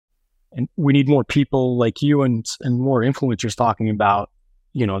And we need more people like you and more influencers talking about,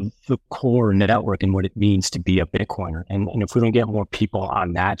 the core network and what it means to be a Bitcoiner. And if we don't get more people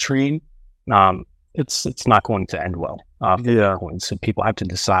on that train, it's not going to end well. Bitcoin. So people have to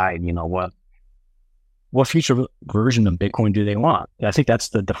decide, what future version of Bitcoin do they want? I think that's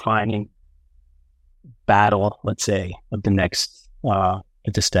the defining battle, let's say, of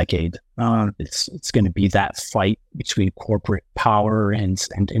this decade. It's going to be that fight between corporate power and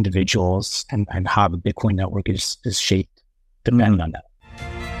individuals, and how the Bitcoin network is shaped depending on that.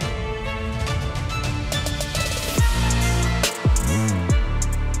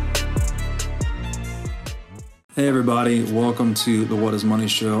 Hey everybody, welcome to the What is Money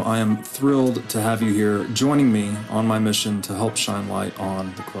Show. I am thrilled to have you here joining me on my mission to help shine light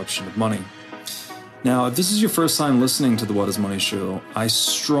on the corruption of money. Now, if this is your first time listening to the What is Money Show, I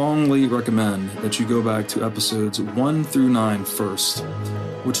strongly recommend that you go back to episodes 1 through 9 first,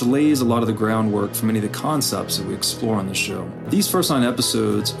 which lays a lot of the groundwork for many of the concepts that we explore on the show. These first 9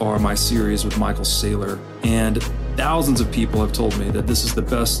 episodes are my series with Michael Saylor, and thousands of people have told me that this is the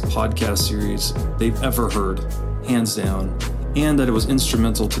best podcast series they've ever heard, hands down, and that it was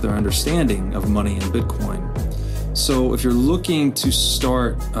instrumental to their understanding of money and Bitcoin. So if you're looking to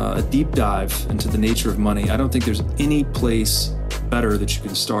start a deep dive into the nature of money, I don't think there's any place better that you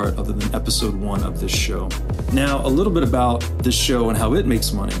can start other than episode 1 of this show. Now, a little bit about this show and how it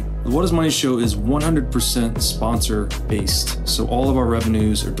makes money. The What is Money Show is 100% sponsor based. So all of our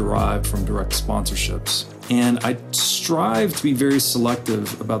revenues are derived from direct sponsorships. And I strive to be very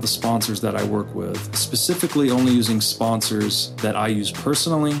selective about the sponsors that I work with, specifically only using sponsors that I use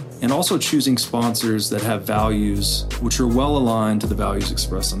personally, and also choosing sponsors that have values which are well aligned to the values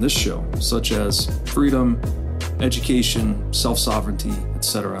expressed on this show, such as freedom, education, self-sovereignty,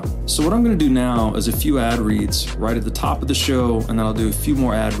 etc. So what I'm going to do now is a few ad reads right at the top of the show, and then I'll do a few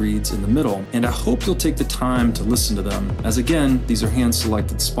more ad reads in the middle. And I hope you'll take the time to listen to them, as again, these are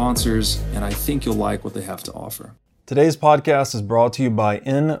hand-selected sponsors, and I think you'll like what they have to offer. Today's podcast is brought to you by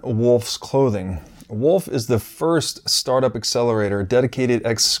In Wolf's Clothing. Wolf is the first startup accelerator dedicated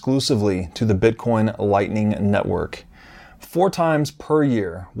exclusively to the Bitcoin Lightning Network. 4 times per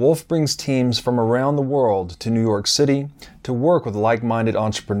year, Wolf brings teams from around the world to New York City to work with like-minded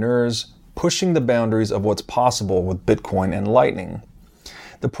entrepreneurs, pushing the boundaries of what's possible with Bitcoin and Lightning.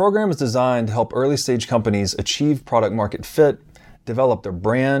 The program is designed to help early-stage companies achieve product-market fit, develop their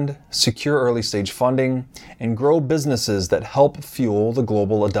brand, secure early-stage funding, and grow businesses that help fuel the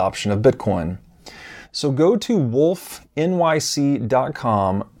global adoption of Bitcoin. So go to wolfnyc.com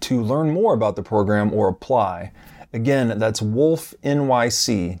to learn more about the program or apply. Again, that's Wolf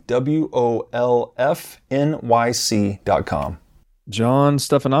NYC, WOLFNYC.com. John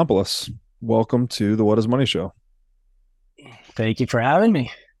Stefanopoulos, welcome to the What is Money Show. Thank you for having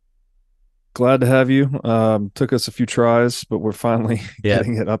me. Glad to have you. Took us a few tries, but we're finally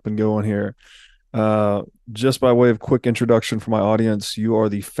getting it up and going here. Just by way of quick introduction for my audience, you are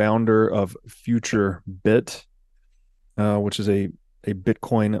the founder of FutureBit, which is a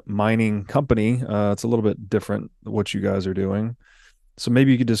Bitcoin mining company. It's a little bit different what you guys are doing. So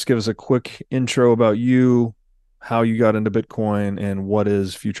maybe you could just give us a quick intro about you, how you got into Bitcoin, and what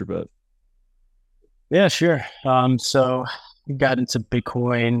is FutureBit? Yeah, sure. So we got into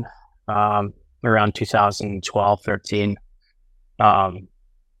Bitcoin around 2012, 13. That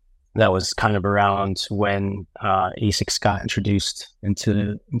was kind of around when ASICs got introduced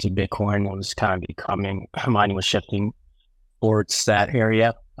into Bitcoin. It was kind of becoming, mining was shifting towards that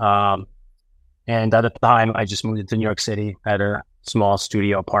area. And at the time, I just moved into New York City, had a small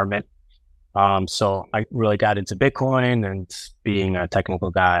studio apartment. So I really got into Bitcoin, and being a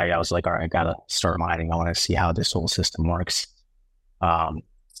technical guy, I was like, all right, I got to start mining. I want to see how this whole system works.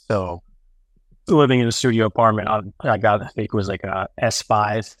 So living in a studio apartment, I think it was like a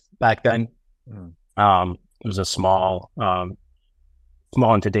S5 back then. It was a small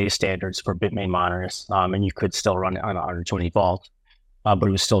in today's standards for Bitmain miners, and you could still run it on 120 volt, but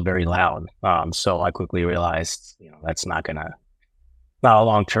it was still very loud. So I quickly realized, that's not a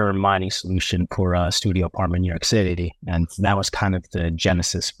long-term mining solution for a studio apartment in New York City, and that was kind of the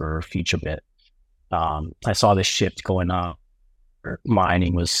genesis for FutureBit. I saw this shift going on, where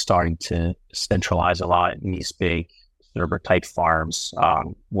mining was starting to centralize a lot in these big server-type farms,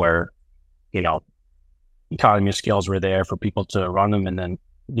 where economy of scales were there for people to run them, and then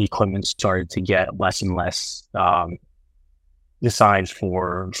the equipment started to get less and less designed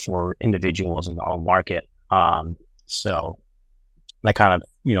for individuals in the home market. So I kind of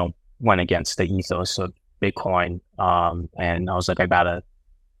went against the ethos of Bitcoin, and I was like, I gotta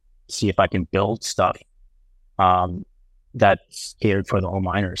see if I can build stuff that's catered for the whole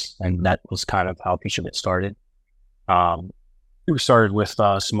miners, and that was kind of how FutureBit started. Um, we started with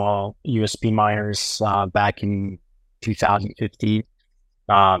small USB miners back in 2015,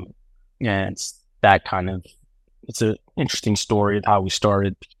 and that kind of it's an interesting story of how we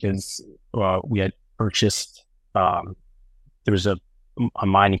started because we had purchased there was a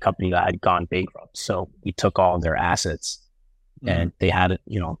mining company that had gone bankrupt, so we took all their assets and they had a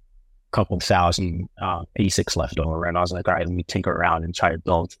couple thousand ASICs left over, and I was like, all right, let me tinker around and try to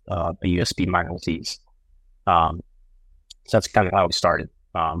build a USB miner with these. So that's kind of how we started.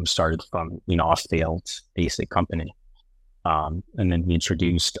 Started from a failed ASIC company. And then we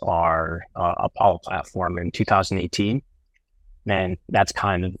introduced our Apollo platform in 2018, and that's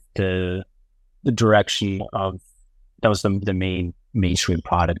kind of the direction of that was the main mainstream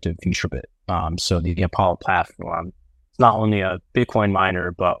product of FutureBit. So the Apollo platform is not only a Bitcoin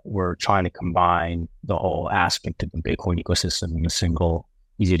miner, but we're trying to combine the whole aspect of the Bitcoin ecosystem in a single,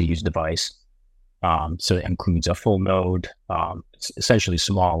 easy to use device. So it includes a full node, it's essentially a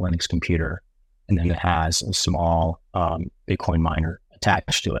small Linux computer, and then it has a small Bitcoin miner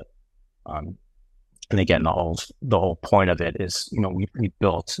attached to it. And again, the whole point of it is, we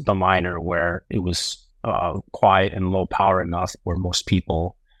built the miner where it was quiet and low power enough where most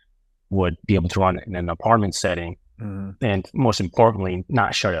people would be able to run it in an apartment setting, and most importantly,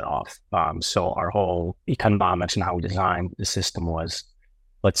 not shut it off. So our whole economics and how we designed the system was,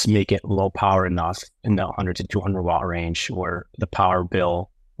 let's make it low power enough in the 100 to 200 watt range where the power bill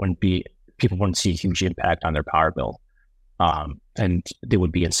people wouldn't see a huge impact on their power bill. And they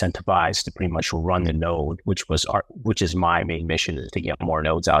would be incentivized to pretty much run the node, which is my main mission, is to get more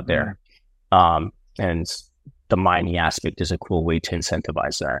nodes out there. And the mining aspect is a cool way to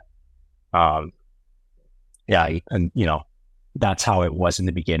incentivize that. That's how it was in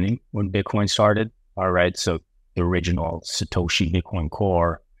the beginning when Bitcoin started. All right. So the original Satoshi Bitcoin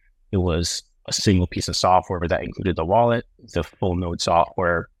Core, it was a single piece of software that included the wallet, the full node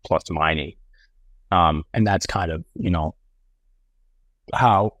software, plus mining. And that's kind of,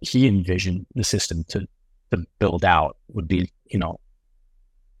 how he envisioned the system to build out would be,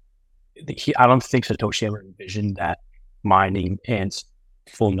 I don't think Satoshi ever envisioned that mining and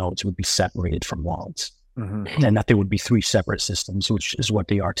full nodes would be separated from wallets, and that there would be three separate systems, which is what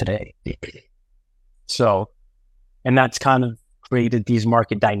they are today. So, and that's kind of created these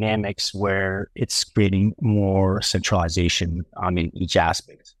market dynamics where it's creating more centralization in each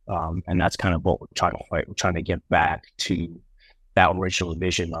aspect. And that's kind of what we're trying to fight. We're trying to get back to that original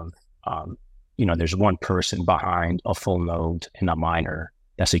vision of, there's one person behind a full node and a miner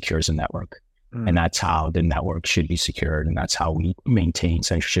that secures the network. And that's how the network should be secured. And that's how we maintain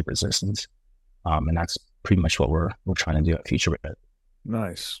censorship resistance. And that's pretty much what we're trying to do at FutureBit.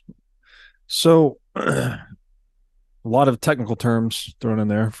 Nice. So a lot of technical terms thrown in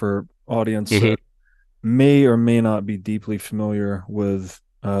there for audience that may or may not be deeply familiar with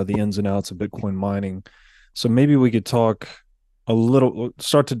the ins and outs of Bitcoin mining. So maybe we could start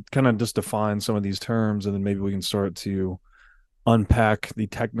to kind of just define some of these terms, and then maybe we can start to unpack the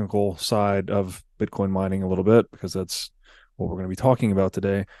technical side of Bitcoin mining a little bit, because that's what we're going to be talking about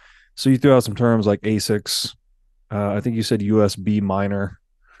today. So you threw out some terms like ASICs. I think you said USB miner,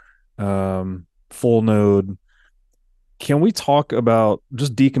 full node. Can we talk about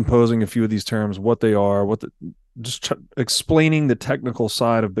just decomposing a few of these terms, what they are, explaining the technical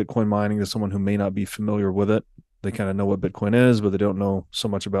side of Bitcoin mining to someone who may not be familiar with it? They kind of know what Bitcoin is, but they don't know so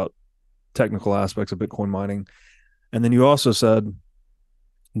much about technical aspects of Bitcoin mining. And then you also said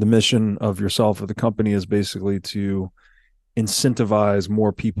the mission of yourself or the company is basically to incentivize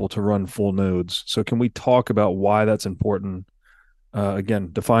more people to run full nodes. So can we talk about why that's important? Again,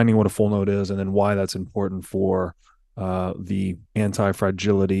 defining what a full node is, and then why that's important for the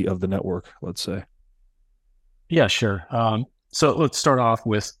anti-fragility of the network, let's say. Yeah, sure. So let's start off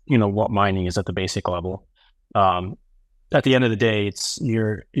with, what mining is at the basic level. At the end of the day, it's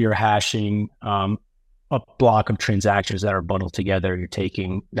you're hashing a block of transactions that are bundled together. You're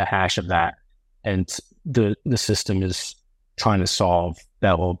taking the hash of that, and the system is trying to solve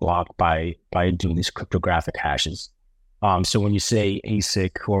that little block by doing these cryptographic hashes. So when you say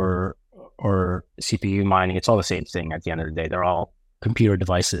ASIC or CPU mining, it's all the same thing at the end of the day. They're all computer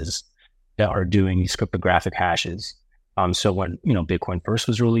devices that are doing these cryptographic hashes. So when, Bitcoin first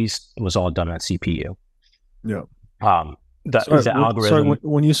was released, it was all done on CPU. Yeah. The algorithm. Sorry,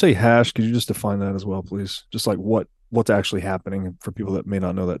 when you say hash, could you just define that as well, please? Just like what's actually happening for people that may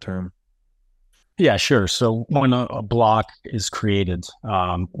not know that term. Yeah, sure. So when a block is created,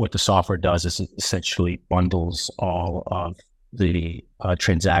 what the software does is it essentially bundles all of the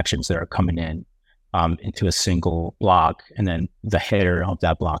transactions that are coming in into a single block, and then the header of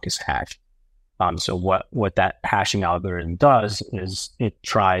that block is hashed. So what that hashing algorithm does is it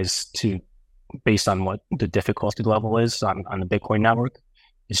tries to, based on what the difficulty level is on the Bitcoin network,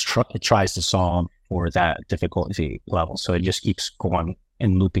 it tries to solve for that difficulty level. So it just keeps going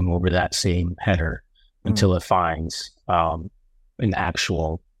and looping over that same header until it finds an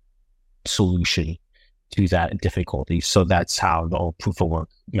actual solution to that difficulty. So that's how the whole proof of work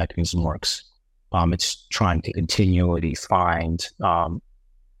mechanism works. It's trying to continually find, and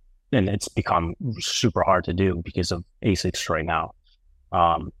it's become super hard to do because of ASICs right now,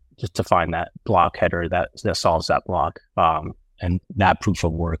 just to find that block header that solves that block. And that proof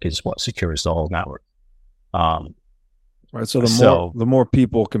of work is what secures the whole network. Right. So the more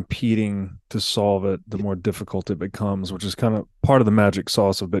people competing to solve it, the more difficult it becomes, which is kind of part of the magic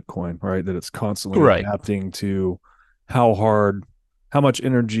sauce of Bitcoin, right? That it's constantly adapting to how much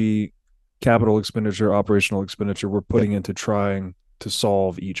energy, capital expenditure, operational expenditure we're putting into trying to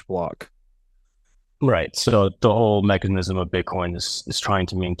solve each block. Right. So the whole mechanism of Bitcoin is trying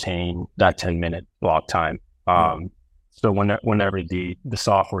to maintain that 10-minute block time. So whenever the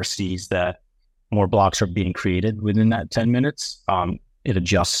software sees that more blocks are being created within that 10 minutes, it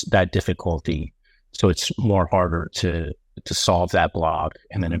adjusts that difficulty. So it's more harder to solve that block,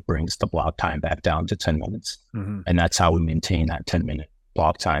 and then it brings the block time back down to 10 minutes. And that's how we maintain that 10-minute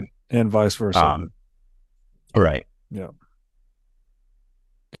block time. And vice versa. Right. Yeah.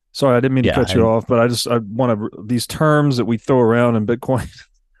 Sorry, I didn't mean to cut you off, but I want to, these terms that we throw around in Bitcoin,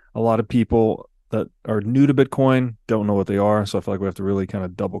 a lot of people that are new to Bitcoin don't know what they are. So I feel like we have to really kind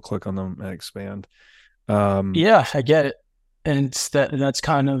of double click on them and expand. Yeah, I get it. And that's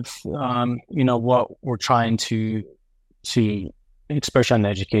kind of, what we're trying to, especially on the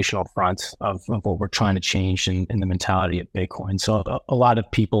educational front of what we're trying to change in the mentality of Bitcoin. So a lot of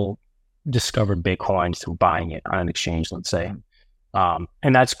people discovered Bitcoin through buying it on an exchange, let's say.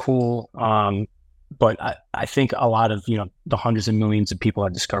 And that's cool. But I think a lot of, the hundreds of millions of people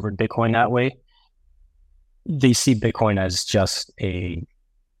that discovered Bitcoin that way, they see Bitcoin as just a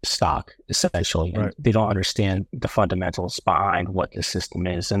stock, essentially. Right. And they don't understand the fundamentals behind what the system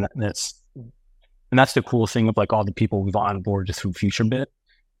is. And that's the cool thing of like all the people we've onboarded through FutureBit.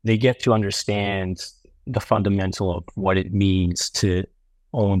 They get to understand the fundamental of what it means to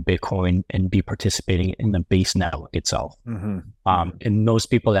own Bitcoin and be participating in the base network itself. And those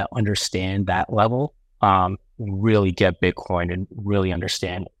people that understand that level really get Bitcoin and really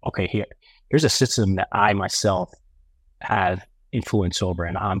understand, okay, here's a system that I myself have influence over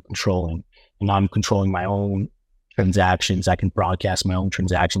and I'm controlling my own transactions. I can broadcast my own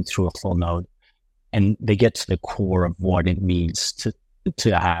transactions through a full node. And they get to the core of what it means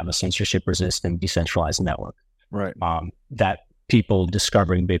to have a censorship resistant decentralized network. Right. That people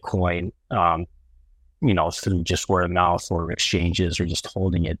discovering Bitcoin, through just word of mouth or exchanges or just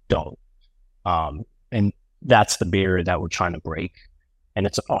holding it don't. And that's the barrier that we're trying to break. And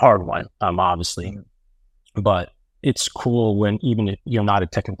it's a hard one, obviously, but it's cool when even if you're not a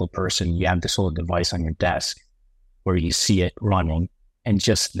technical person, you have this little device on your desk where you see it running, and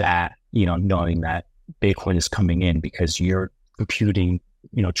just that, knowing that Bitcoin is coming in because you're computing,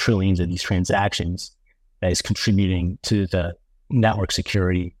 trillions of these transactions that is contributing to the network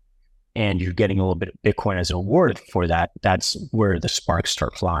security, and you're getting a little bit of Bitcoin as a reward for that. That's where the sparks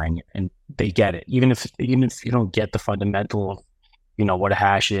start flying, and they get it. Even if you don't get the fundamental of, what a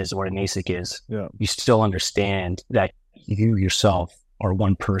hash is, what an ASIC is, you still understand that you yourself are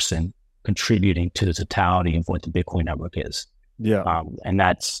one person contributing to the totality of what the Bitcoin network is. And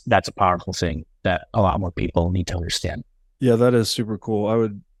that's a powerful thing that a lot more people need to understand. Yeah, that is super cool. I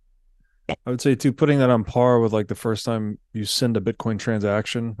would say too, putting that on par with like the first time you send a Bitcoin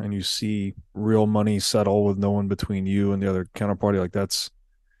transaction and you see real money settle with no one between you and the other counterparty, like that's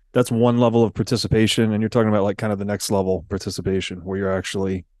one level of participation. And you're talking about like kind of the next level participation where you're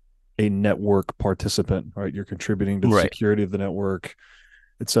actually a network participant, right? You're contributing to the security of the network,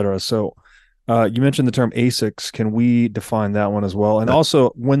 et cetera. So you mentioned the term ASICs. Can we define that one as well? And also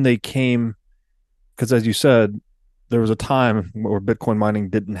when they came, because as you said, there was a time where Bitcoin mining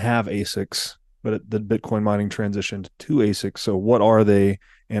didn't have ASICs, but the Bitcoin mining transitioned to ASICs. So what are they?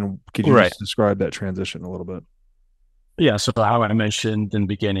 And could you just describe that transition a little bit? Yeah, so how I mentioned in the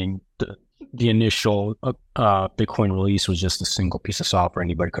beginning, the initial Bitcoin release was just a single piece of software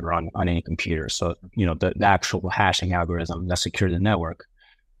anybody could run on any computer. So, the actual hashing algorithm that secured the network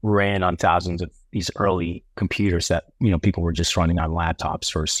ran on thousands of these early computers that, people were just running on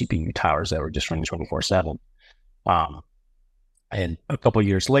laptops or CPU towers that were just running 24/7. And a couple of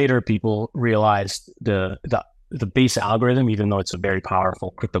years later, people realized the the base algorithm, even though it's a very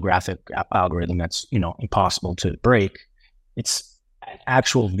powerful cryptographic algorithm that's, impossible to break, it's an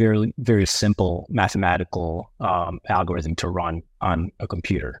actual very, very simple mathematical algorithm to run on a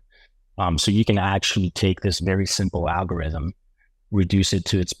computer. So you can actually take this very simple algorithm, reduce it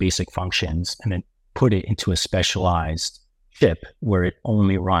to its basic functions, and then put it into a specialized chip where it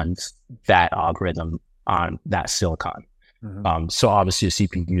only runs that algorithm on that silicon. So obviously a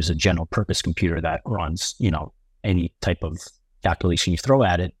CPU is a general purpose computer that runs, any type of calculation you throw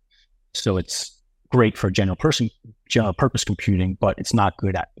at it. So it's great for general purpose computing, but it's not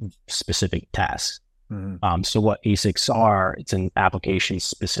good at specific tasks. So what ASICs are, it's an application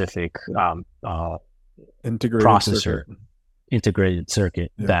specific integrated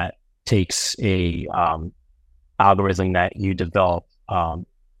circuit that takes a algorithm that you develop.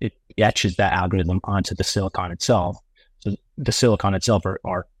 It etches that algorithm onto the silicon itself. So the silicon itself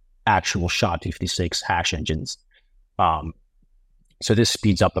are actual SHA-256 hash engines. So this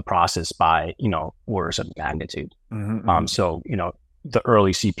speeds up the process by, orders of magnitude. So, the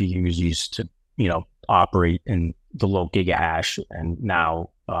early CPUs used to, operate in the low gigahash, and now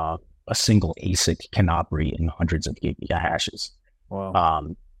a single ASIC can operate in hundreds of gigahashes.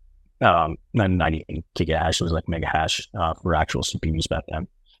 Wow. Not even gigahash, it was like megahash for actual CPUs back then.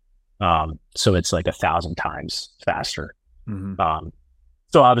 So it's like 1,000 times faster.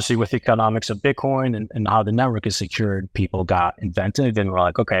 So obviously with the economics of Bitcoin and how the network is secured, people got inventive and were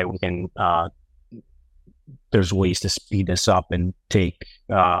like, okay, we can, there's ways to speed this up and take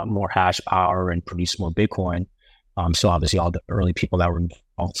more hash power and produce more Bitcoin. So obviously all the early people that were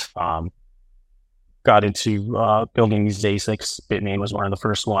involved got into building these ASICs. Bitmain was one of the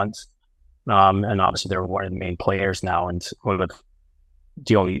first ones. And obviously they're one of the main players now, and one of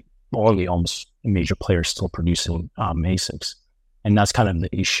the only almost major players still producing ASICs. And that's kind of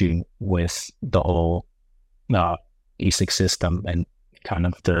the issue with the whole ASIC system, and kind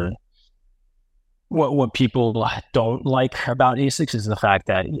of what people don't like about ASICs is the fact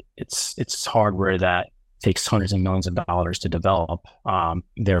that it's hardware that takes hundreds of millions of dollars to develop.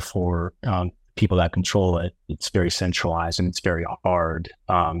 Therefore, people that control it, it's very centralized, and it's very hard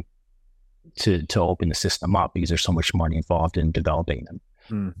to open the system up because there's so much money involved in developing them.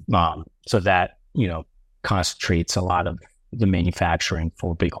 So that, concentrates a lot of the manufacturing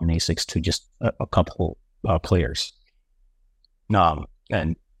for Bitcoin ASICs to just a couple players.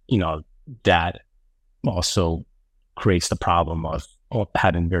 And, that also creates the problem of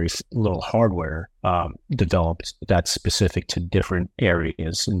having very little hardware developed that's specific to different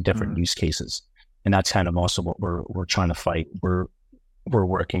areas and different use cases. And that's kind of also what we're trying to fight. We're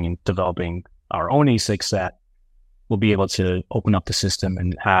working and developing our own ASICs that will be able to open up the system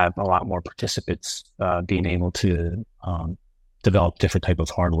and have a lot more participants being able to develop different type of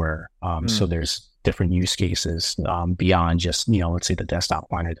hardware. So there's different use cases beyond just, let's say the desktop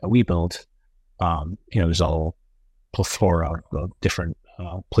miner that we build. There's a whole plethora of different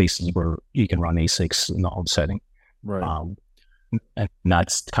places where you can run ASICs in the home setting. Right. And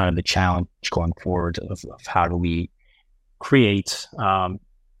that's kind of the challenge going forward of how do we create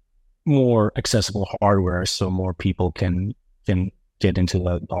more accessible hardware so more people can get into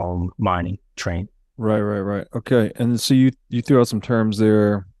the home mining train. Right. Okay. And so you threw out some terms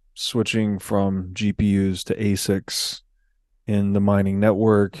there, switching from GPUs to ASICs in the mining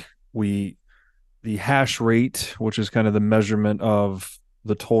network. The hash rate, which is kind of the measurement of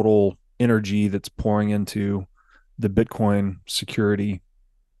the total energy that's pouring into the Bitcoin security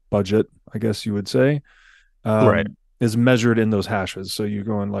budget, I guess you would say, is measured in those hashes. So you're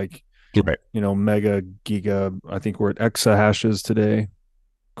going like, mega, giga, I think we're at exahashes today.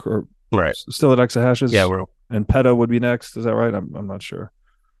 Still at exahashes? Yeah, and peta would be next. Is that right? I'm not sure.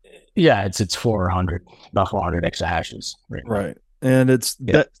 Yeah, it's about 400 exahashes. Right. And it's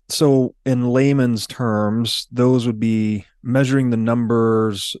that. So in layman's terms, those would be measuring the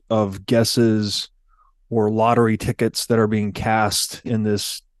numbers of guesses or lottery tickets that are being cast in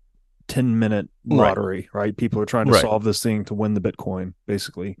this 10-minute lottery, right? People are trying to solve this thing to win the Bitcoin,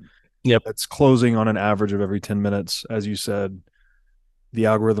 basically. Yep. It's closing on an average of every 10 minutes. As you said, the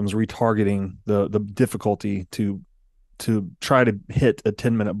algorithm's retargeting the difficulty to try to hit a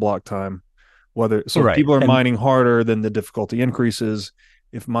 10-minute block time. If people are mining harder, then the difficulty increases.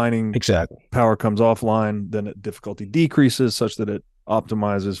 If mining power comes offline, then difficulty decreases such that it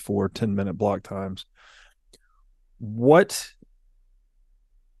optimizes for 10-minute block times. What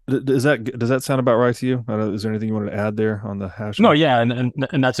does that sound about right to you? Is there anything you wanted to add there on the hash? No, yeah,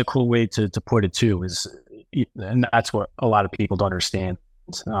 and that's a cool way to put it too. And that's what a lot of people don't understand,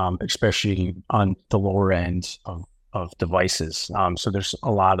 especially on the lower end of devices. So there's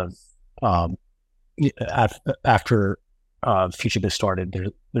a lot of after FutureBit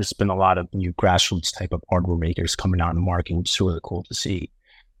started, there's been a lot of new grassroots type of hardware makers coming out in the market, which is really cool to see.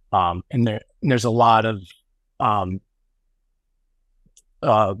 And there's a lot of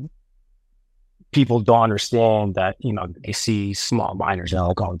people don't understand that, they see small miners and they're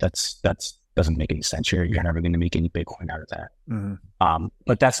like, oh, that's doesn't make any sense. You're never going to make any Bitcoin out of that. Mm-hmm.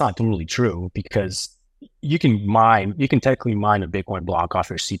 But that's not really true, because you can technically mine a Bitcoin block off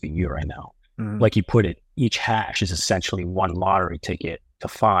your CPU right now. Mm-hmm. Like you put it, each hash is essentially one lottery ticket to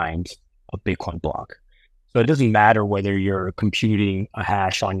find a Bitcoin block. So it doesn't matter whether you're computing a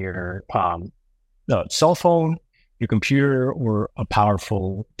hash on your cell phone, your computer, or a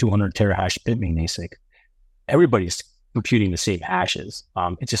powerful 200 terahash Bitmain ASIC. Everybody's computing the same hashes.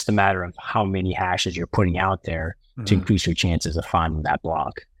 It's just a matter of how many hashes you're putting out there to increase your chances of finding that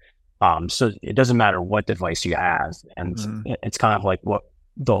block. So it doesn't matter what device you have. And it's kind of like what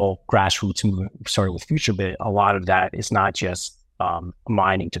the whole grassroots movement started with FutureBit. A lot of that is not just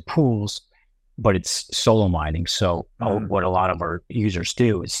mining to pools, but it's solo mining. So what a lot of our users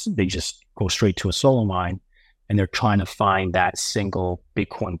do is they just go straight to a solo mine, and they're trying to find that single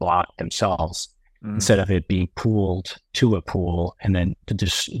Bitcoin block themselves, instead of it being pooled to a pool and then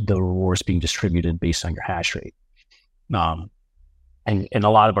the rewards being distributed based on your hash rate. And a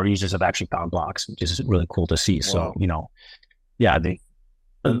lot of our users have actually found blocks, which is really cool to see. Wow. So,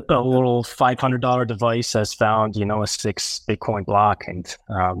 a little $500 device has found, a 6 Bitcoin block, and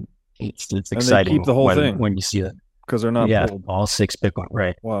it's exciting. And they keep the whole thing when you see it, because they're not pulled. All 6 Bitcoin,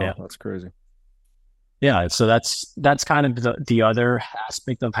 right? Wow, that's crazy. Yeah, so that's kind of the other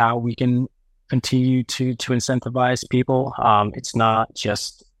aspect of how we can continue to incentivize people. It's not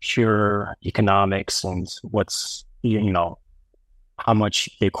just pure economics and what's how much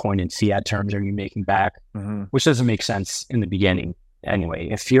Bitcoin in fiat terms are you making back, which doesn't make sense in the beginning. Anyway,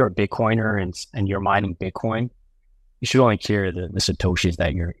 if you're a Bitcoiner and you're mining Bitcoin, you should only care the Satoshis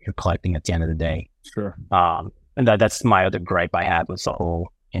that you're collecting at the end of the day. Sure. And that's my other gripe I have with the whole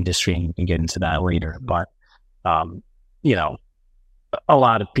industry, and you can get into that later. But, a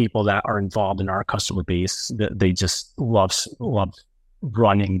lot of people that are involved in our customer base, they just love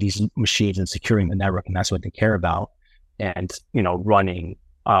running these machines and securing the network, and that's what they care about. And, running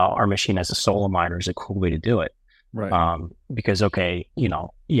our machine as a solo miner is a cool way to do it. Right. Because,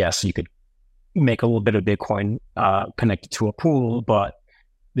 yes, you could make a little bit of Bitcoin connected to a pool, but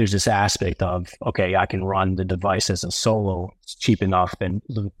there's this aspect of, I can run the device as a solo. It's cheap enough and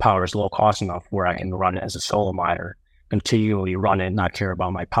the power is low cost enough where I can run it as a solo miner, continually run it, not care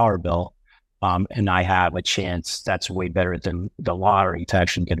about my power bill. And I have a chance that's way better than the lottery to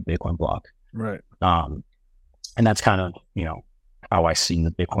actually get a Bitcoin block. Right. And that's kind of, how I see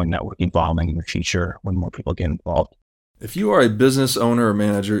the Bitcoin network evolving in the future when more people get involved. If you are a business owner or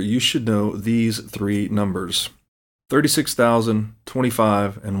manager, you should know these 3 numbers: 36,000,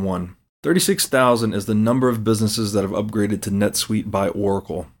 25, and 1. 36,000 is the number of businesses that have upgraded to NetSuite by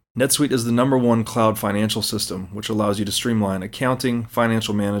Oracle. NetSuite is the #1 cloud financial system, which allows you to streamline accounting,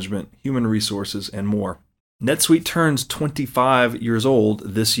 financial management, human resources, and more. NetSuite turns 25 years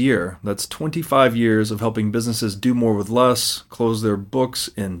old this year. That's 25 years of helping businesses do more with less, close their books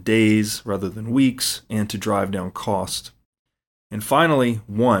in days rather than weeks, and to drive down cost. And finally,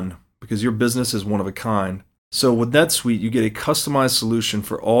 1, because your business is one of a kind. So with NetSuite, you get a customized solution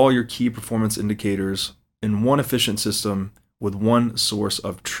for all your key performance indicators in one efficient system with one source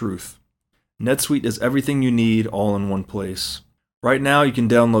of truth. NetSuite is everything you need all in one place. Right now, you can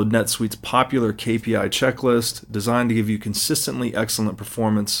download NetSuite's popular KPI checklist designed to give you consistently excellent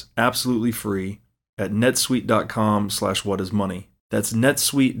performance absolutely free at netsuite.com/whatismoney. That's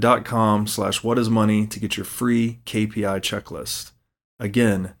netsuite.com/whatismoney to get your free KPI checklist.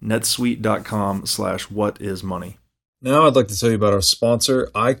 Again, netsuite.com/whatismoney. Now I'd like to tell you about our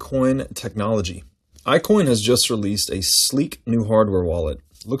sponsor, iCoin Technology. iCoin has just released a sleek new hardware wallet.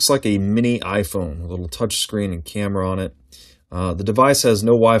 It looks like a mini iPhone, a little touchscreen and camera on it. The device has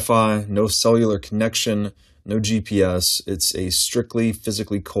no Wi-Fi, no cellular connection, no GPS. It's a strictly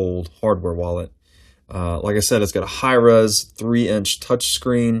physically cold hardware wallet. Like I said, it's got a high-res 3-inch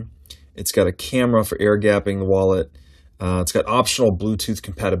touchscreen. It's got a camera for air gapping the wallet. It's got optional Bluetooth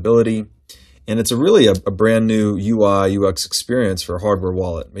compatibility. And it's really a brand new UI, UX experience for a hardware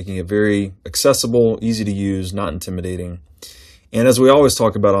wallet, making it very accessible, easy to use, not intimidating. And as we always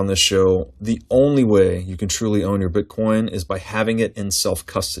talk about on this show, the only way you can truly own your Bitcoin is by having it in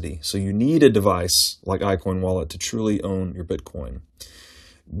self-custody. So you need a device like iCoin Wallet to truly own your Bitcoin.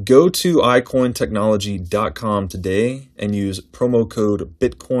 Go to iCointechnology.com today and use promo code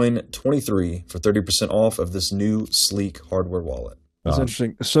Bitcoin23 for 30% off of this new sleek hardware wallet. That's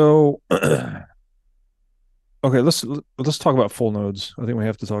interesting. So Okay, let's talk about full nodes. I think we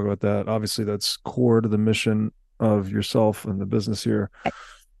have to talk about that. Obviously, that's core to the mission of yourself and the business here.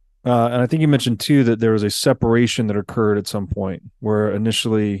 And I think you mentioned too that there was a separation that occurred at some point where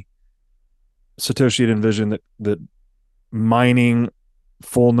initially Satoshi had envisioned that mining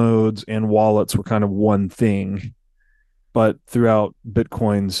full nodes and wallets were kind of one thing, but throughout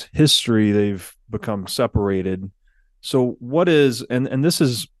Bitcoin's history, they've become separated. So what is and this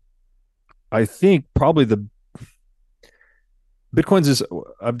is I think probably the Bitcoin's is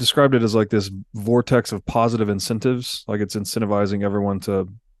I've described it as like this vortex of positive incentives, like it's incentivizing everyone to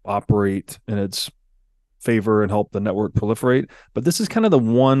operate in its favor and help the network proliferate. But this is kind of the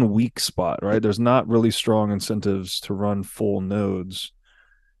one weak spot, right? There's not really strong incentives to run full nodes.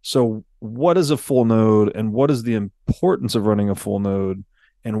 So, what is a full node and what is the importance of running a full node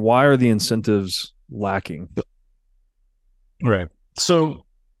and why are the incentives lacking? Right. So,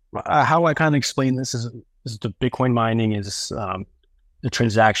 how I kind of explain this is the Bitcoin mining is the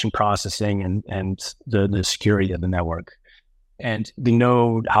transaction processing and the security of the network. And the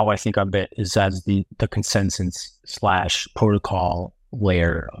node, how I think of it, is as the consensus slash protocol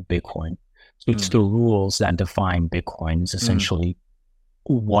layer of Bitcoin. So it's the rules that define Bitcoin. Is essentially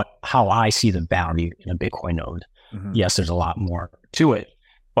how I see the value in a Bitcoin node. Mm-hmm. Yes, there's a lot more to it,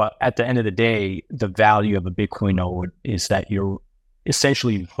 but at the end of the day, the value of a Bitcoin node is that you're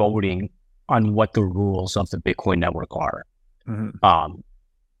essentially voting on what the rules of the Bitcoin network are. Mm-hmm.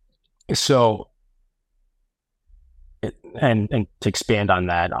 So, and to expand on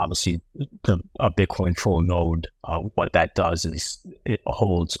that, obviously, a Bitcoin full node, what that does is it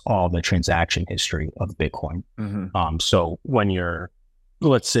holds all the transaction history of Bitcoin. Mm-hmm. So when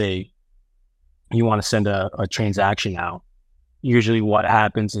let's say you want to send a transaction out, usually what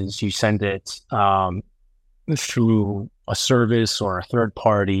happens is you send it through a service or a third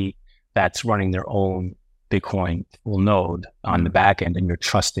party that's running their own Bitcoin full node on the back end, and you're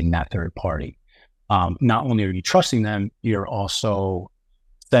trusting that third party. Not only are you trusting them, you're also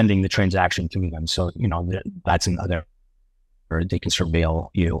sending the transaction through them. So, that's another, or they can surveil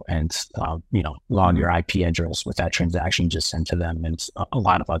you and, log your IP address with that transaction just sent to them. And a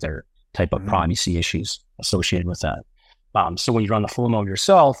lot of other type of privacy issues associated with that. So when you run the full node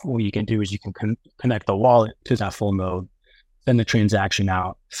yourself, what you can do is you can connect the wallet to that full node, send the transaction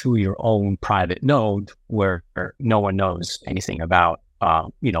out through your own private node where no one knows anything about,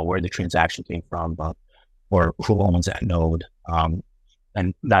 where the transaction came from, or who owns that node.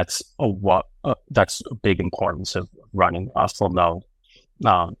 And that's that's a big importance of running a full node.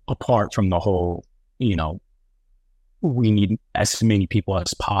 Apart from the whole, we need as many people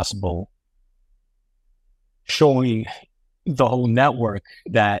as possible showing the whole network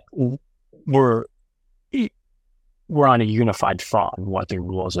that we're on a unified front on what the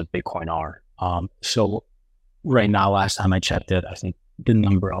rules of Bitcoin are. So right now, last time I checked it, I think the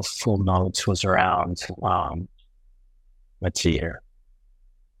number of full nodes was around, let's see here.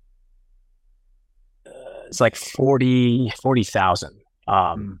 It's like 40,000.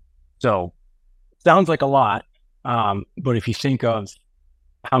 So sounds like a lot. But if you think of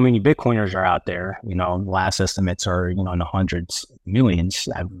how many Bitcoiners are out there, last estimates are, in the hundreds of millions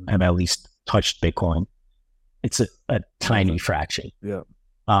have at least touched Bitcoin. It's a tiny fraction. Yeah.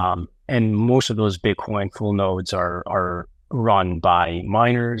 And most of those Bitcoin full nodes are run by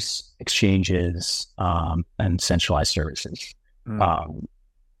miners, exchanges, and centralized services.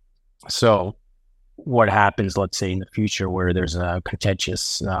 So what happens, let's say in the future, where there's a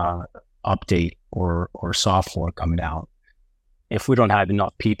contentious update or soft fork coming out, if we don't have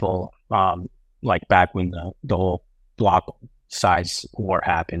enough people, like back when the whole block size war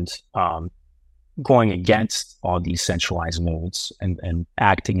happened, going against all these centralized nodes and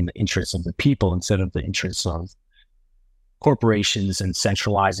acting in the interests of the people instead of the interests of corporations and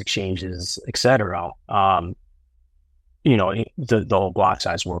centralized exchanges, et cetera, the whole block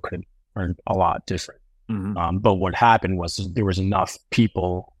size war could have been a lot different. But what happened was there was enough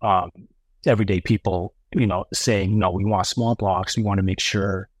people, everyday people, saying, no, we want small blocks. We want to make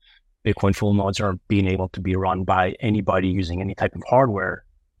sure Bitcoin full nodes are being able to be run by anybody using any type of hardware.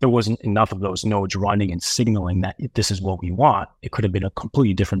 There wasn't enough of those nodes running and signaling that this is what we want. It could have been a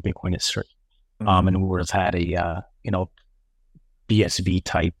completely different Bitcoin history. And we would have had a, BSV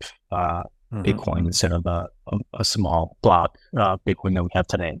type Bitcoin instead of a small block Bitcoin that we have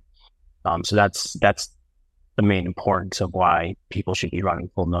today. So that's the main importance of why people should be running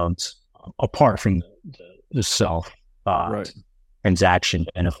full nodes, apart from the self transaction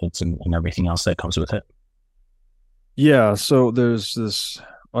benefits and everything else that comes with it. Yeah. So there's this,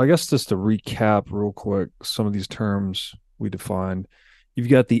 I guess just to recap real quick, some of these terms we defined. You've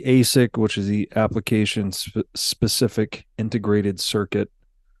got the ASIC, which is the application specific integrated circuit,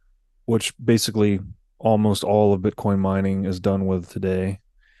 which basically almost all of Bitcoin mining is done with today.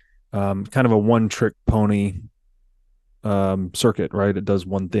 Kind of a one trick pony circuit, right? It does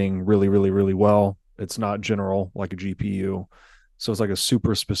one thing really, really, really well. It's not general like a GPU. So it's like a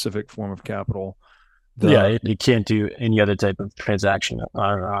super specific form of capital. It can't do any other type of transaction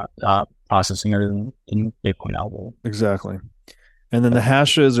or processing other than Bitcoin algorithm. Exactly. And then the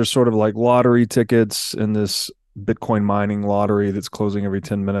hashes are sort of like lottery tickets in this Bitcoin mining lottery that's closing every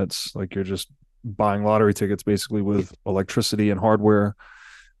 10 minutes. Like you're just buying lottery tickets basically with electricity and hardware.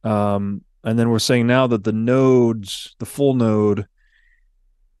 And then we're saying now that the nodes, the full node,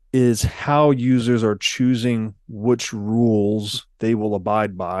 is how users are choosing which rules they will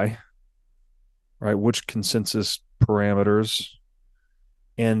abide by, right? Which consensus parameters,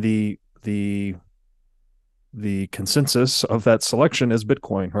 and the consensus of that selection is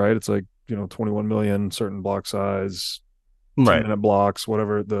Bitcoin, right? It's like 21 million, certain block size, 10-minute blocks,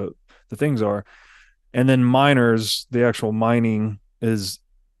 whatever the things are. And then miners, the actual mining is,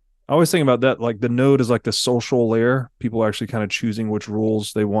 I always think about that, like the node is like the social layer. People are actually kind of choosing which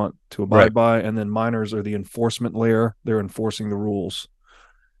rules they want to abide by. And then miners are the enforcement layer. They're enforcing the rules.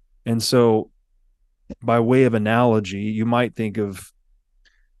 And so by way of analogy, you might think of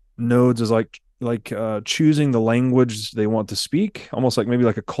nodes as like choosing the language they want to speak, almost like maybe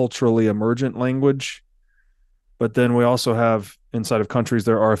like a culturally emergent language. But then we also have inside of countries,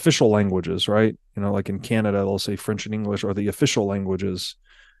 there are official languages, right? Like in Canada, they'll say French and English are the official languages.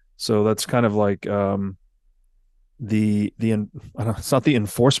 So that's kind of like it's not the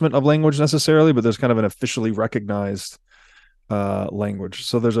enforcement of language necessarily, but there's kind of an officially recognized language.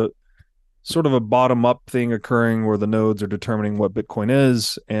 So there's a sort of a bottom up thing occurring where the nodes are determining what Bitcoin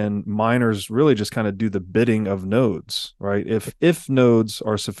is, and miners really just kind of do the bidding of nodes, right? If nodes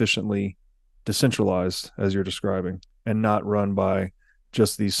are sufficiently decentralized, as you're describing, and not run by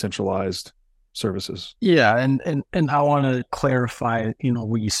just these centralized services. Yeah, and I want to clarify,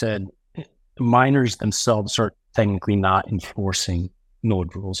 what you said. Miners themselves are technically not enforcing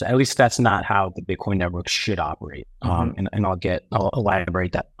node rules. At least that's not how the Bitcoin network should operate. And I'll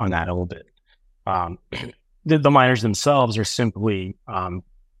elaborate on that a little bit. The miners themselves are simply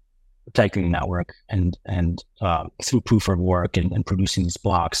protecting the network and through proof of work and producing these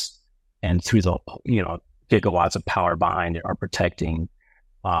blocks, and through the gigawatts of power behind it, are protecting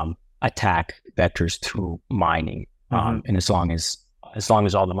attack vectors through mining. And as long as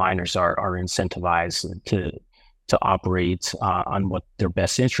all the miners are incentivized to operate on what their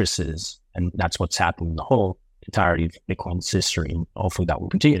best interest is, and that's what's happened in the whole entirety of Bitcoin's history, and hopefully that will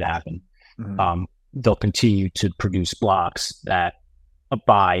continue to happen. They'll continue to produce blocks that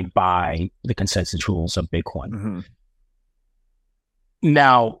abide by the consensus rules of Bitcoin.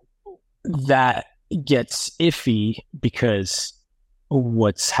 Now, that gets iffy because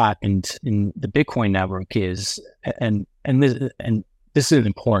what's happened in the Bitcoin network is, and this is an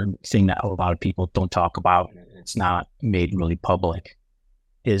important thing that a lot of people don't talk about, it's not made really public,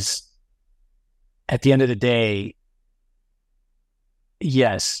 is at the end of the day,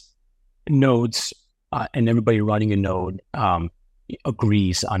 yes, nodes and everybody running a node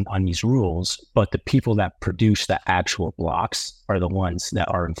agrees on these rules, but the people that produce the actual blocks are the ones that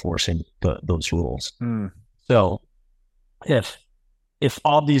are enforcing those rules. So if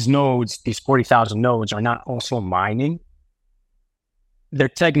all these nodes, these 40,000 nodes, are not also mining, they're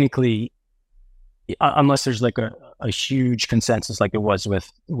technically, unless there's like a huge consensus like it was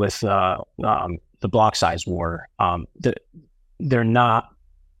with the block size war, they're not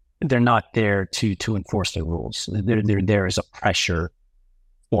there to enforce the rules. They're there as a pressure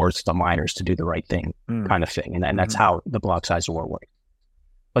towards the miners to do the right thing, kind of thing. And that's how the block size war works.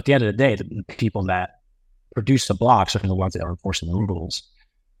 But at the end of the day, the people that produce the blocks are the ones that are enforcing the rules.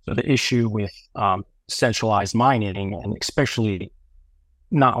 So the issue with centralized mining, and especially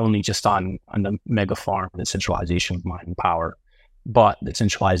not only just on the mega farm, the centralization of mining power, but the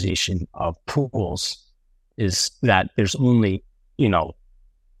centralization of pools, is that there's only,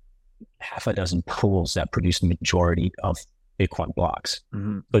 half a dozen pools that produce the majority of Bitcoin blocks.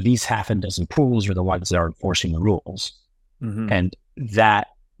 But these half a dozen pools are the ones that are enforcing the rules. And that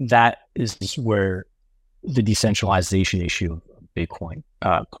is where the decentralization issue of Bitcoin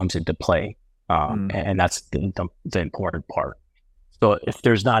comes into play. And that's the important part. So if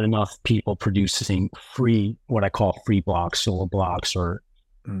there's not enough people producing what I call free blocks, solo blocks, or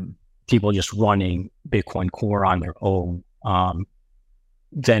people just running Bitcoin Core on their own,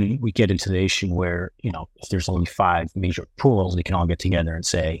 then we get into the issue where, if there's only 5 major pools, we can all get together and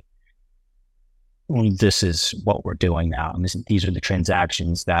say, this is what we're doing now. And these are the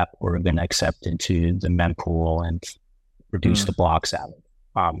transactions that we're going to accept into the mempool and reduce the blocks out.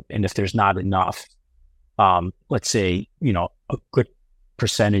 And if there's not enough, let's say, a good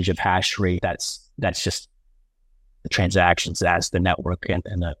percentage of hash rate, that's just the transactions as the network and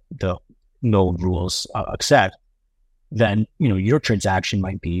the node rules accept, then, your transaction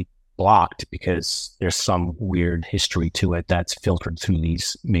might be blocked because there's some weird history to it that's filtered through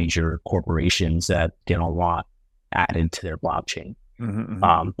these major corporations that they don't want added to their blockchain.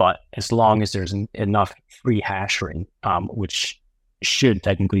 But as long as there's enough free hash rate, which should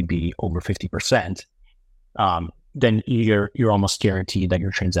technically be over 50%, then you're almost guaranteed that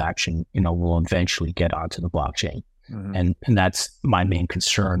your transaction, will eventually get onto the blockchain. And that's my main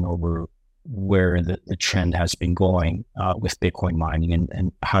concern over where the trend has been going with Bitcoin mining,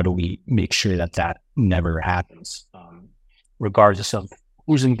 and how do we make sure that never happens, regardless of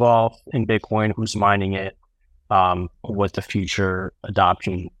who's involved in Bitcoin, who's mining it, what the future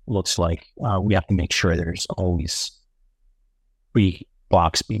adoption looks like. We have to make sure there's always free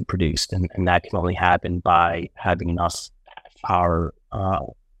blocks being produced, and that can only happen by having enough power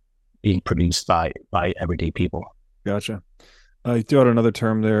being produced by everyday people. Gotcha. You threw out another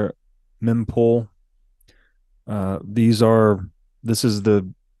term there, mempool. This is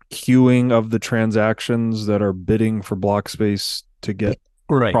the queuing of the transactions that are bidding for block space to get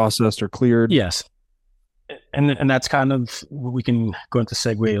processed or cleared. Yes. And that's kind of, we can go into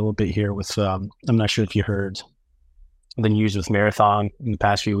segue a little bit here with, I'm not sure if you heard the news with Marathon in the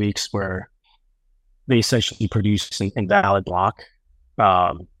past few weeks, where they essentially produced an invalid block.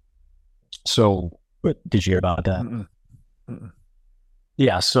 So did you hear about that?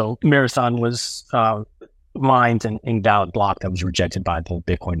 Yeah, so Marathon was mined an invalid block that was rejected by the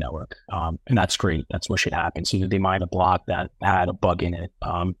Bitcoin network. And that's great. That's what should happen. So they mined a block that had a bug in it.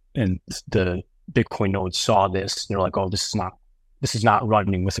 And the Bitcoin node saw this, and they're like, oh, this is not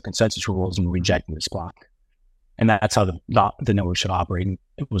running with the consensus rules, and rejecting this block. And that's how the network should operate. And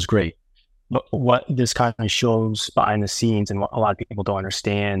it was great. But what this kind of shows behind the scenes, and what a lot of people don't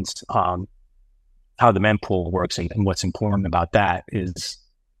understand, how the mempool works, and what's important about that is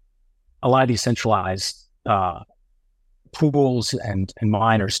a lot of these centralized pools and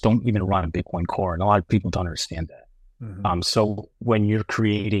miners don't even run a Bitcoin core, and a lot of people don't understand that. So when you're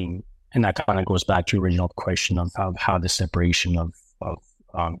creating, and that kind of goes back to your original question of how the separation of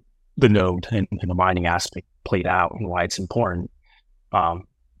the node and the mining aspect played out and why it's important. When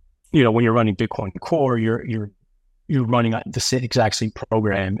you're running Bitcoin core, you're running the exact same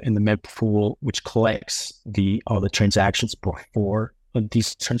program in the mempool, which collects all the transactions before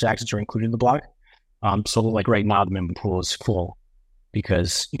these transactions are included in the block. So like right now, the mempool is full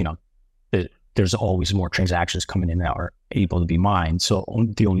because, there's always more transactions coming in that are able to be mined. So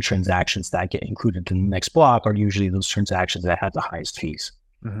the only transactions that get included in the next block are usually those transactions that have the highest fees.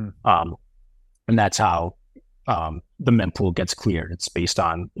 And that's how the mempool gets cleared. It's based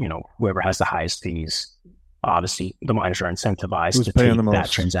on, whoever has the highest fees. Obviously, the miners are incentivized to take that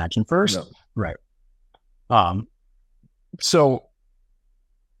transaction first. No. Right. So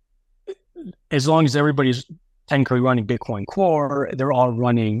as long as everybody's technically running Bitcoin core, they're all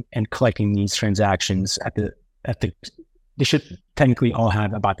running and collecting these transactions they should technically all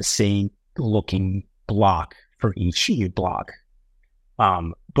have about the same looking block for each block.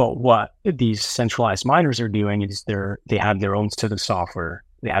 But what these centralized miners are doing is they have their own set of software.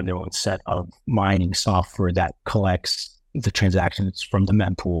 They have their own set of mining software that collects the transactions from the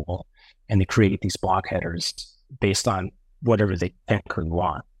mempool, and they create these block headers based on whatever they technically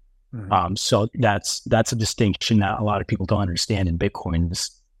want. So that's a distinction that a lot of people don't understand in Bitcoin.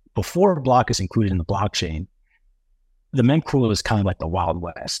 Before a block is included in the blockchain, the mempool is kind of like the Wild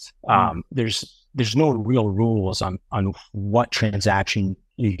West. There's no real rules on what transaction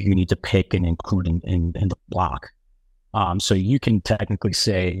you need to pick and include in the block. So you can technically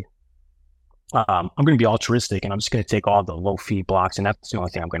say, I'm going to be altruistic and I'm just going to take all the low fee blocks, and that's the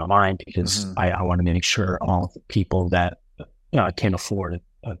only thing I'm going to mine because I want to make sure all the people that can't afford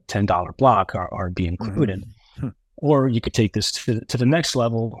a $10 block are being included. Or you could take this to the next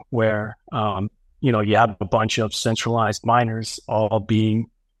level where, you have a bunch of centralized miners all being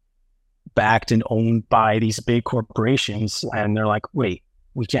backed and owned by these big corporations. And they're like, wait,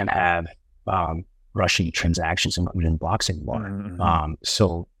 we can't have Russian transactions included in blocks anymore.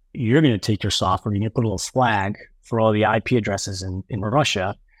 So you're going to take your software, you're going to put a little flag for all the IP addresses in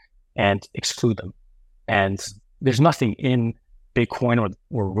Russia and exclude them. And there's nothing in Bitcoin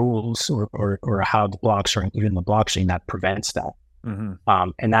or rules or how the blocks are included in the blockchain that prevents that.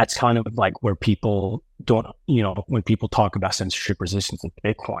 And that's kind of like where people don't, when people talk about censorship resistance in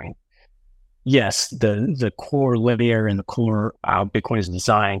Bitcoin, yes, the core layer and the core how Bitcoin is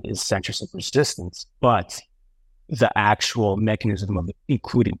designed is censorship resistance, but the actual mechanism of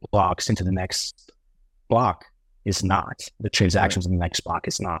including blocks into the next block is not. The transactions in the next block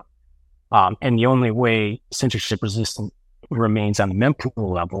is not. And the only way censorship resistant remains on the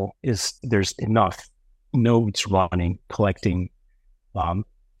mempool level is there's enough nodes running, collecting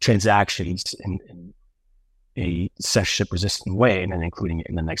transactions in a censorship resistant way, and then including it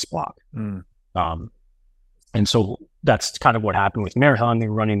in the next block. And so that's kind of what happened with Marathon. They're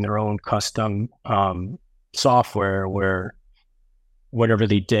running their own custom software where whatever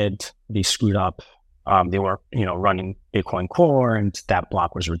they did, they screwed up. They were, running Bitcoin Core, and that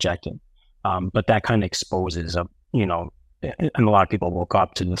block was rejected. But that kind of exposes and a lot of people woke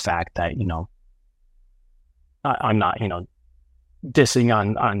up to the fact that, I'm not, dissing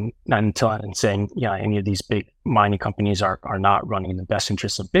on until and saying, any of these big mining companies are not running in the best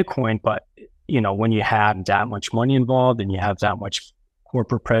interests of Bitcoin. But, when you have that much money involved and you have that much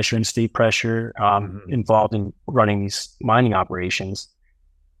corporate pressure and state pressure involved in running these mining operations,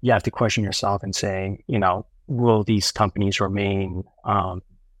 you have to question yourself and say, will these companies remain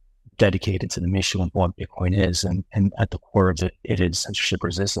dedicated to the mission of what Bitcoin is? And at the core of it, it is censorship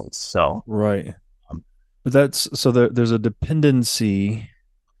resistance. So, right. But there's a dependency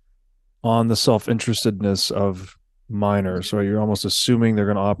on the self-interestedness of miners, right? You're almost assuming they're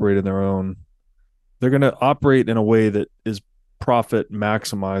going to operate in their own. They're going to operate in a way that is profit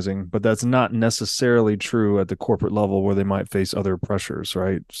maximizing, but that's not necessarily true at the corporate level where they might face other pressures,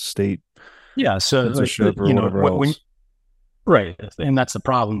 right? State censorship or whatever else. Right. And that's the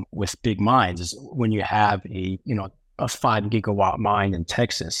problem with big mines is when you have a 5 gigawatt mine in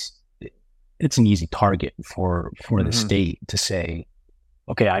Texas, it's an easy target for the state to say,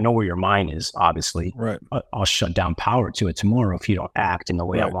 okay, I know where your mine is, obviously. Right. I'll shut down power to it tomorrow if you don't act in the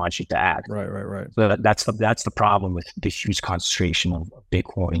way I want you to act. Right. So that's the problem with the huge concentration of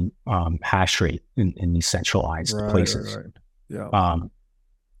Bitcoin hash rate in these centralized places. Right. Yeah.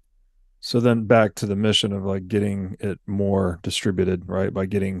 So then back to the mission of like getting it more distributed, right? By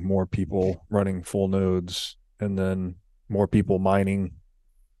getting more people running full nodes and then more people mining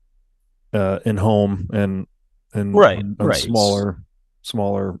in home and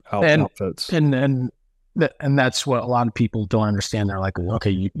smaller outfits. And that's what a lot of people don't understand. They're like,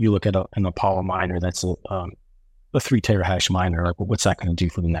 okay, you look at an Apollo miner, that's a 3 terahash miner. Like, well, what's that going to do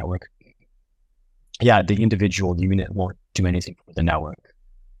for the network? Yeah, the individual unit won't do anything for the network,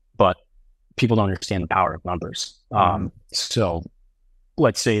 but people don't understand the power of numbers. So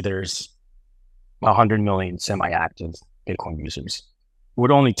let's say there's 100 million semi-active Bitcoin users. It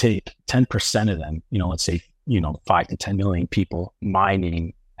would only take 10% of them, let's say, 5 to 10 million people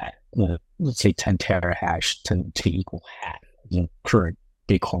mining at, let's say 10 terahash to equal half the current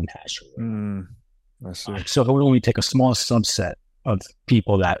Bitcoin hash rate. I see. So it would only take a small subset of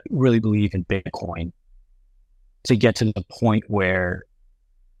people that really believe in Bitcoin to get to the point where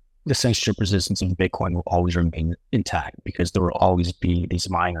the censorship resistance of Bitcoin will always remain intact, because there will always be these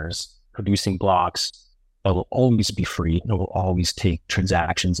miners producing blocks that will always be free and it will always take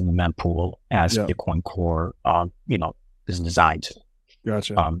transactions in the mempool as Bitcoin Core, is designed to.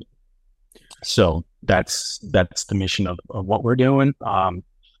 Gotcha. So that's the mission of what we're doing.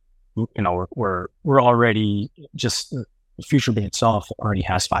 We're already just the future bit itself already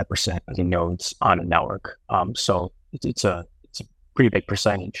has 5% of the nodes on a network. So it's a pretty big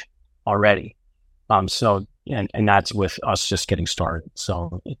percentage already. So that's with us just getting started.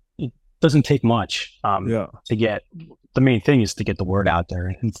 So it doesn't take much to get. The main thing is to get the word out there,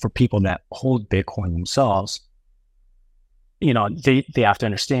 and for people that hold Bitcoin themselves, they have to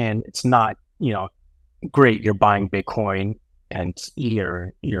understand it's not great. You're buying Bitcoin and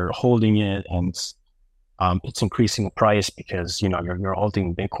you're holding it, and it's increasing the price because you're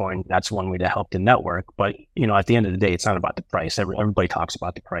holding Bitcoin. That's one way to help the network. But at the end of the day, it's not about the price. Everybody talks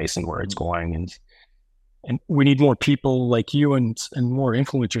about the price and where it's going, and we need more people like you and more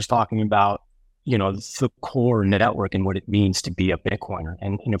influencers talking about the core network and what it means to be a Bitcoiner.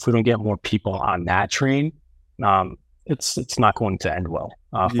 And if we don't get more people on that train, it's not going to end well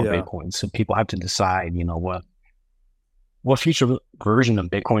for Bitcoin. So people have to decide, what future version of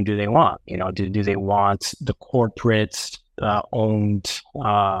Bitcoin do they want? Do they want the corporate owned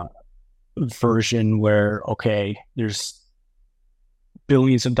version where, okay, there's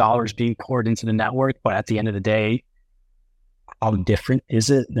billions of dollars being poured into the network, but at the end of the day, how different is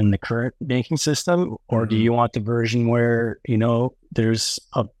it than the current banking system? Or do you want the version where, there's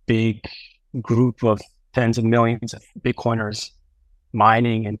a big group of tens of millions of Bitcoiners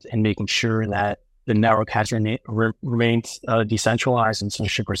mining and making sure that the network has remained decentralized and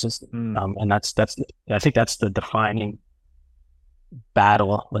censorship resistant. And that's I think that's the defining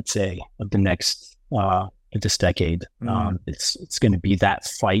battle, let's say, of the next this decade. It's going to be that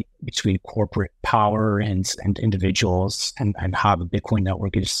fight between corporate power and individuals, and how the Bitcoin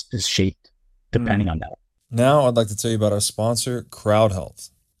network is shaped depending on that. Now I'd like to tell you about our sponsor,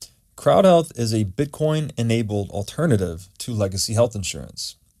 CrowdHealth. CrowdHealth is a Bitcoin-enabled alternative to legacy health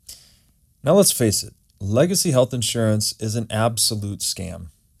insurance. Now let's face it, legacy health insurance is an absolute scam.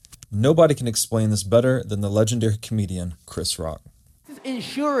 Nobody can explain this better than the legendary comedian Chris Rock.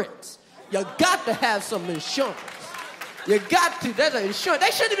 Insurance. You got to have some insurance. You got to. That's an insurance.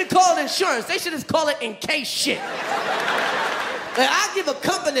 They shouldn't even call it insurance. They should just call it in case shit. Like, I give a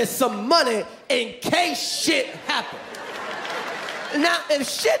company some money in case shit happens. Now, if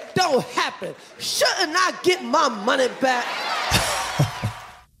shit don't happen, shouldn't I get my money back?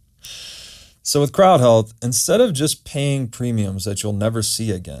 So with CrowdHealth, instead of just paying premiums that you'll never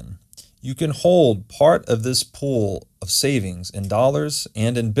see again, you can hold part of this pool of savings in dollars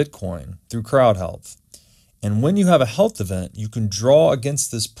and in Bitcoin through CrowdHealth. And when you have a health event, you can draw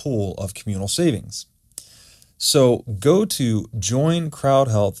against this pool of communal savings. So go to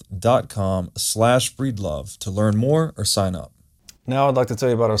joincrowdhealth.com/breedlove to learn more or sign up. Now I'd like to tell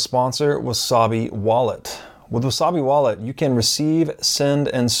you about our sponsor, Wasabi Wallet. With Wasabi Wallet, you can receive, send,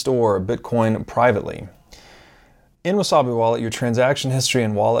 and store Bitcoin privately. In Wasabi Wallet, your transaction history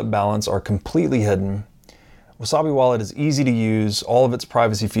and wallet balance are completely hidden. Wasabi Wallet is easy to use, all of its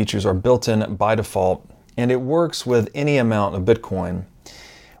privacy features are built in by default, and it works with any amount of Bitcoin.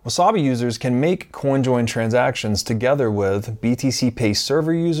 Wasabi users can make CoinJoin transactions together with BTC Pay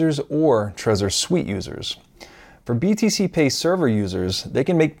server users or Trezor Suite users. For BTC Pay server users, they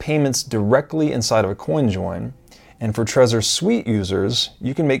can make payments directly inside of a CoinJoin, and for Trezor Suite users,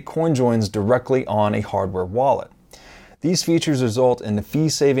 you can make CoinJoins directly on a hardware wallet. These features result in fee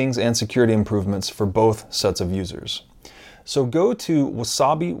savings and security improvements for both sets of users. So go to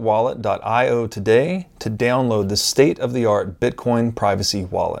wasabiwallet.io today to download the state-of-the-art Bitcoin privacy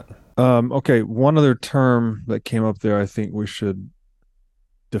wallet. Okay, one other term that came up there I think we should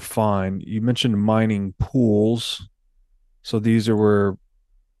define. You mentioned mining pools. So these are where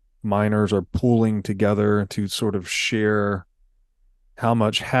miners are pooling together to sort of share how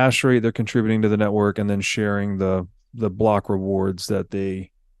much hash rate they're contributing to the network, and then sharing the block rewards that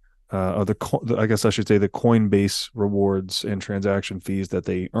they I guess I should say the Coinbase rewards and transaction fees that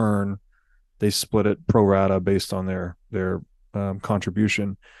they earn. They split it pro rata based on their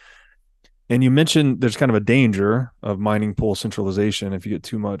contribution. And you mentioned there's kind of a danger of mining pool centralization if you get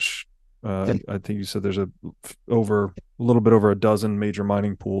too much. I think you said there's a little bit over a dozen major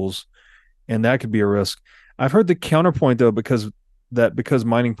mining pools, and that could be a risk. I've heard the counterpoint though, because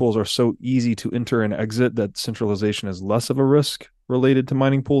mining pools are so easy to enter and exit, that centralization is less of a risk related to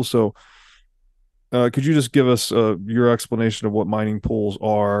mining pools. So could you just give us your explanation of what mining pools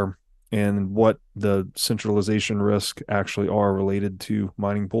are and what the centralization risk actually are related to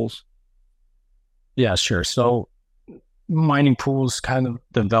mining pools? Yeah, sure. So mining pools kind of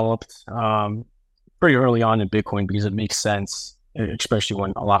developed pretty early on in Bitcoin because it makes sense, especially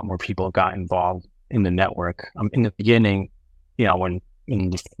when a lot more people got involved in the network. In the beginning, when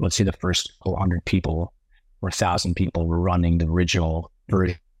let's say the first 100 people or 1,000 people were running the original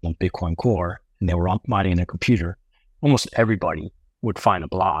version of Bitcoin Core, and they were mining in a computer, almost everybody would find a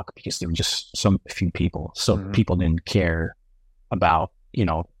block because there were just a few people. So people didn't care about,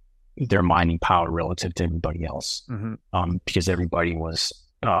 their mining power relative to everybody else, because everybody was,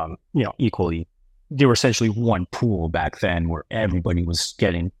 equally. They were essentially one pool back then where everybody was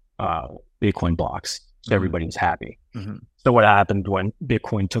getting Bitcoin blocks. So everybody was happy. So what happened when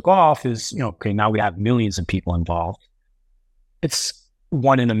Bitcoin took off is, now we have millions of people involved. It's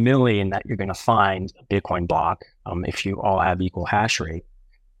 1 in a million that you're going to find a Bitcoin block if you all have equal hash rate.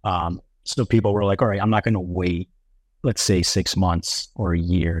 So people were like, all right, I'm not going to wait, let's say 6 months or a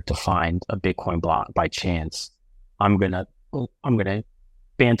year to find a Bitcoin block by chance. I'm gonna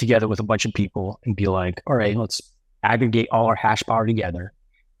band together with a bunch of people and be like, all right, let's aggregate all our hash power together.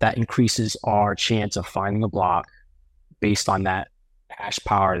 That increases our chance of finding a block based on that hash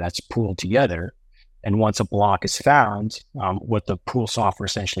power that's pooled together. And once a block is found, what the pool software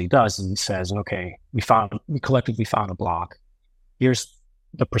essentially does is it says, okay, we collectively found a block. Here's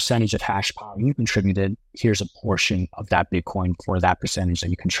the percentage of hash power you contributed. Here's a portion of that Bitcoin for that percentage that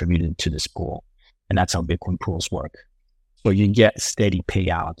you contributed to this pool. And that's how Bitcoin pools work. So you get steady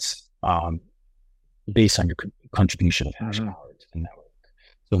payouts based on your contribution of hash power to the network.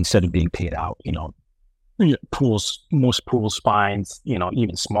 So instead of being paid out, most pool spines,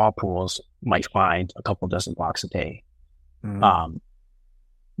 even small pools might find a couple dozen blocks a day. Mm.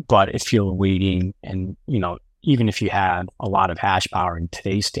 But if you're waiting, and even if you had a lot of hash power in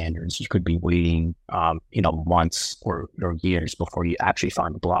today's standards, you could be waiting, months or years before you actually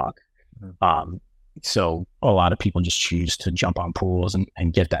find a block. Mm. So a lot of people just choose to jump on pools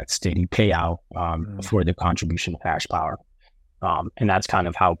and get that steady payout for the contribution of hash power. And that's kind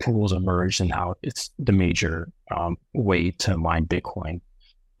of how pools emerged and how it's the major way to mine Bitcoin.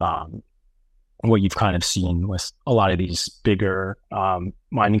 What you've kind of seen with a lot of these bigger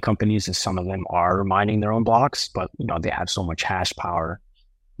mining companies is some of them are mining their own blocks, but they have so much hash power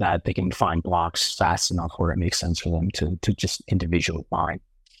that they can find blocks fast enough where it makes sense for them to just individually mine.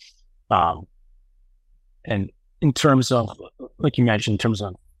 And in terms of, like you mentioned, in terms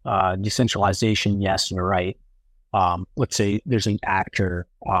of decentralization, yes, you're right. Let's say there's an actor,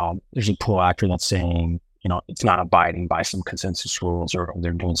 there's a pool actor that's saying, it's not abiding by some consensus rules, or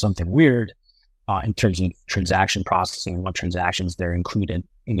they're doing something weird in terms of transaction processing, what transactions they're including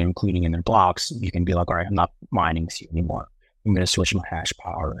in their blocks. You can be like, all right, I'm not mining this anymore. I'm going to switch my hash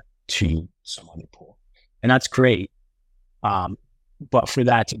power to some other pool. And that's great. But for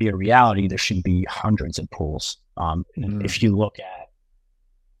that to be a reality, there should be hundreds of pools. If you look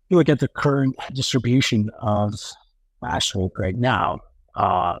at the current distribution of hash rate right now,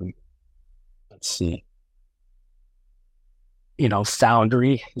 let's see.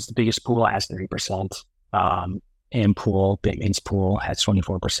 Foundry is the biggest pool, has 30%. Impool, Bitmain's pool, has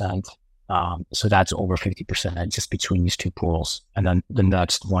 24%. So that's over 50% just between these two pools. And then the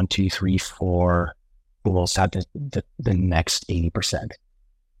next 1, 2, 3, 4 pools have the next 80%.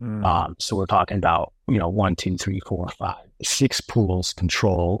 So we're talking about 1, 2, 3, 4, 5, 6 pools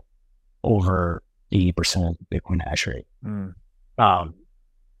control over 80% of the Bitcoin hash rate.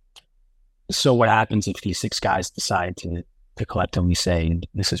 So what happens if these 6 guys decide to collectively say,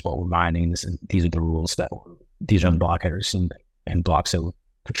 this is what we're mining, these are the rules that these are the block headers and blocks that we're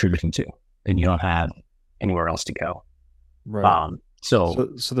contributing to, and you don't have anywhere else to go. Right. So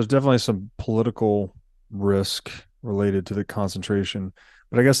there's definitely some political risk related to the concentration,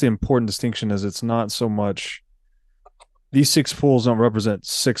 but I guess the important distinction is it's not so much these 6 pools don't represent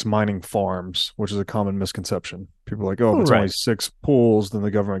 6 mining farms, which is a common misconception. People are like, oh, if it's only 6 pools, then the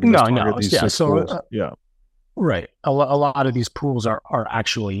government can just target these 6 pools. Right. A lot of these pools are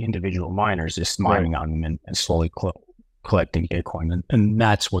actually individual miners just mining on them and slowly collecting Bitcoin. And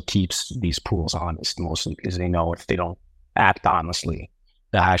that's what keeps these pools honest, mostly because they know if they don't act honestly,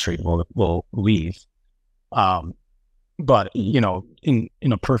 the hash rate will leave. But, in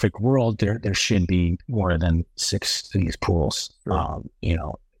a perfect world, there should be more than 6 of these pools, and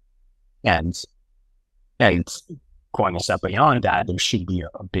going a step beyond that, there should be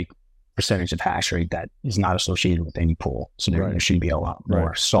a big percentage of hash rate that is not associated with any pool. So there should be a lot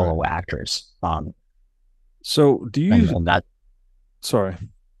more solo actors. So do you, and that, sorry.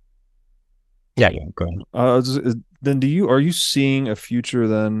 Yeah, go ahead. Then are you seeing a future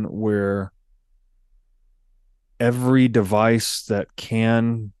then where every device that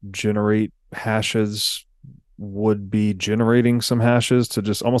can generate hashes would be generating some hashes to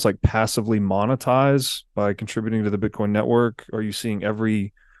just almost like passively monetize by contributing to the Bitcoin network? Are you seeing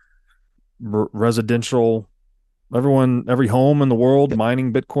every residential, every home in the world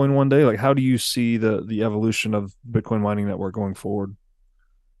mining Bitcoin one day? Like, how do you see the evolution of Bitcoin mining network going forward?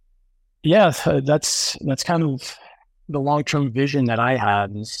 Yeah, that's kind of the long-term vision that I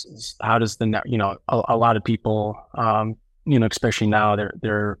have is how does the net, a lot of people, especially now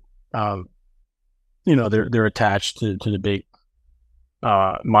they're attached to the big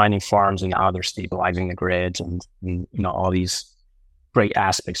mining farms, and now they're stabilizing the grids and all these great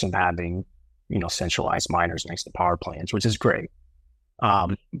aspects of having centralized miners next to power plants, which is great.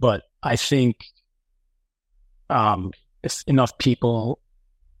 But I think if enough people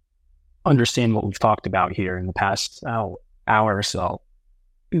understand what we've talked about here in the past hour or so,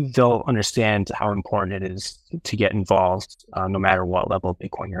 they'll understand how important it is to get involved, no matter what level of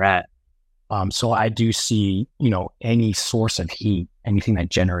Bitcoin you're at. So I do see, any source of heat, anything that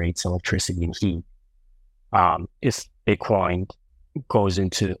generates electricity and heat, if Bitcoin goes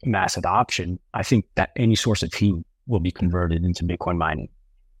into mass adoption, I think that any source of heat will be converted into Bitcoin mining.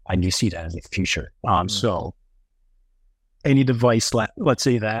 I do see that as a future. So any device, let's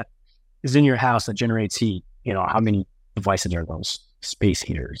say that is in your house that generates heat, how many devices are those? Space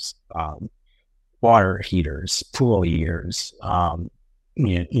heaters, water heaters, pool heaters,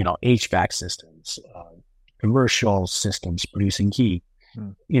 HVAC systems, commercial systems producing heat,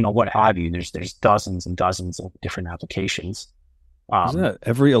 what have you. There's dozens and dozens of different applications. Isn't that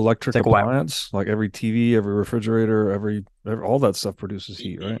every electric like appliance, like every TV, every refrigerator, every all that stuff produces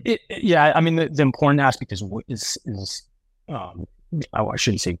heat, right? Yeah, I mean the important aspect is I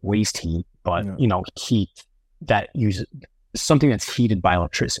shouldn't say waste heat, but heat that uses something that's heated by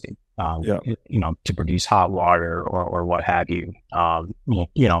electricity. To produce hot water or what have you.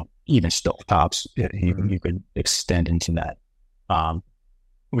 Even stovetops, you could extend into that,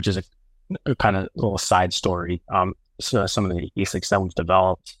 which is a kind of little side story. So some of the ASICs that we've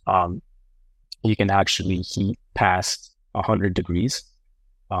developed, you can actually heat past 100 degrees.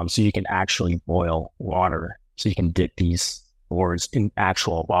 So you can actually boil water. So you can dip these boards in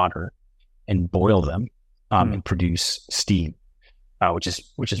actual water and boil them and produce steam, which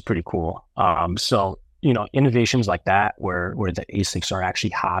is pretty cool. So innovations like that, where the ASICs are actually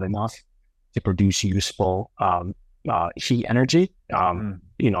hot enough to produce useful heat energy,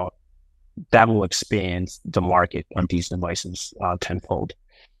 that will expand the market on these devices tenfold.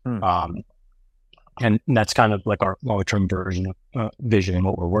 And that's kind of like our long-term vision. And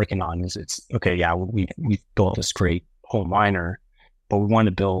what we're working on is we built this great home miner, but we want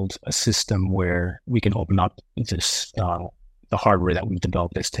to build a system where we can open up this the hardware that we've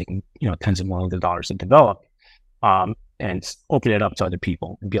developed that's taken tens of millions of dollars to develop, and open it up to other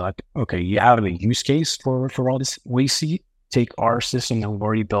people and be like, okay, you have a use case for all this waste heat. Take our system that we've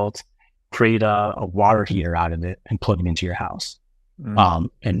already built, create a water heater out of it, and plug it into your house,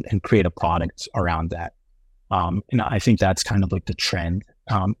 and create a product around that. And I think that's kind of like the trend.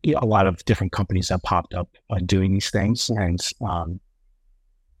 A lot of different companies have popped up doing these things, and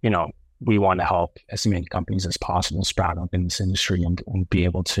we want to help as many companies as possible sprout up in this industry and be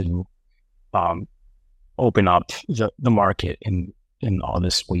able to open up the market in all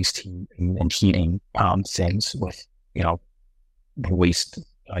this waste heat and heating things with the waste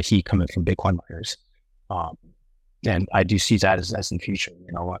heat coming from Bitcoin miners. And I do see that as the future.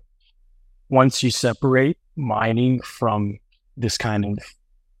 Once you separate mining from this kind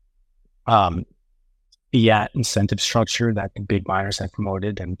of fiat incentive structure that the big miners have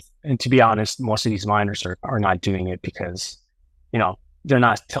promoted, and to be honest, most of these miners are not doing it because they're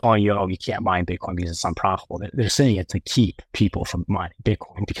not telling you, oh, you can't mine Bitcoin because it's unprofitable. They're saying it to keep people from mining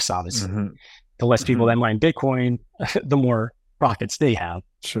Bitcoin, because obviously the less people that mine Bitcoin, the more profits they have.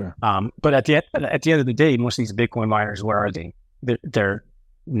 Sure. But at the end of the day, most of these Bitcoin miners, where are they? They're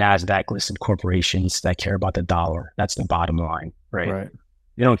NASDAQ listed corporations that care about the dollar. That's the bottom line, right?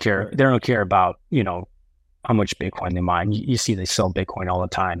 They don't care. Right. They don't care about how much Bitcoin they mine. You see, they sell Bitcoin all the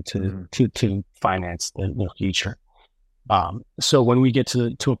time to finance the future. So when we get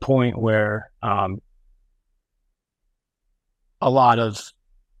to a point where a lot of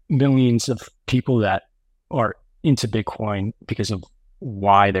millions of people that are into Bitcoin, because of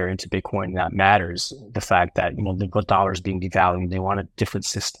why they're into Bitcoin, that matters. The fact that the dollar is being devalued, they want a different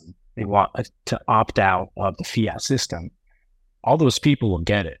system. They want to opt out of the fiat system. All those people will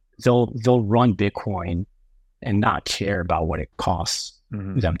get it. They'll run Bitcoin and not care about what it costs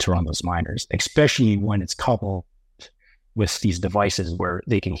them to run those miners, especially when it's coupled with these devices where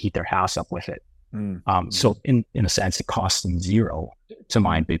they can heat their house up with it. So in a sense, it costs them zero to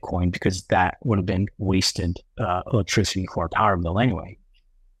mine Bitcoin, because that would have been wasted electricity for a power bill anyway.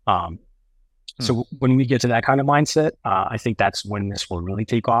 So when we get to that kind of mindset, I think that's when this will really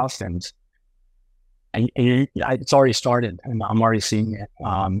take off. And it's already started, and I'm already seeing it.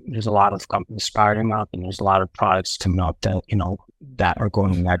 There's a lot of companies sprouting up, and there's a lot of products coming up that that are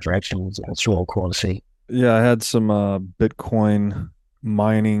going in that direction. It's real cool to see. Yeah, I had some Bitcoin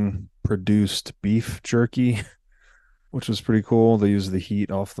mining produced beef jerky, which was pretty cool. They use the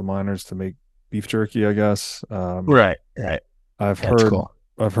heat off the miners to make beef jerky, I guess. Right. I've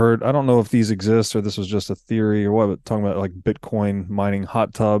heard, I don't know if these exist or this was just a theory or what, but talking about like Bitcoin mining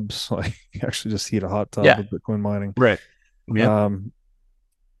hot tubs, like you actually just heat a hot tub with Bitcoin mining. Right. Yeah.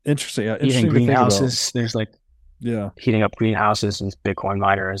 Interesting. Yeah. Heating greenhouses. There's heating up greenhouses with Bitcoin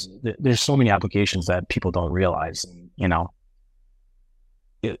miners. There's so many applications that people don't realize.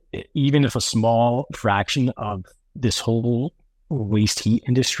 Even if a small fraction of this whole waste heat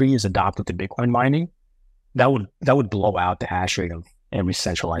industry is adopted to Bitcoin mining, that would blow out the hash rate of every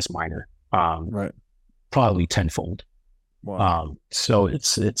centralized miner, probably tenfold. Wow. So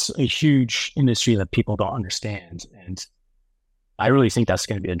it's a huge industry that people don't understand, and I really think that's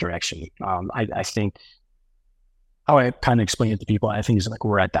going to be a direction. I think how I kind of explain it to people, I think is like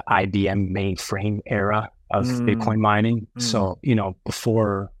we're at the IBM mainframe era of Bitcoin mining. So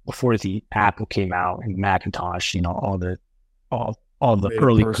before the Apple came out and Macintosh, all the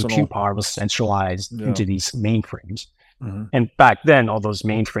early compute power was centralized into these mainframes. And back then, all those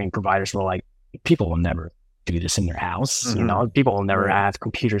mainframe providers were like, people will never do this in their house. People will never have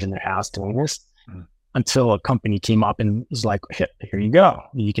computers in their house doing this until a company came up and was like, here you go.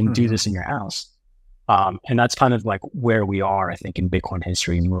 You can do this in your house. And that's kind of like where we are, I think, in Bitcoin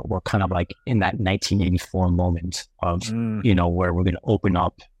history. And we're kind of like in that 1984 moment of, where we're going to open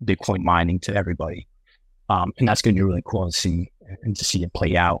up Bitcoin mining to everybody. And that's going to be really cool to see it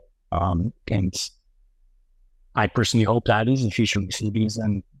play out. And I personally hope that is the future we see, because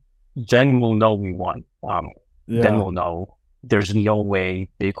then we'll know we won. Then we'll know there's no way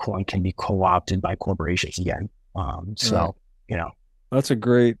Bitcoin can be co-opted by corporations again. That's a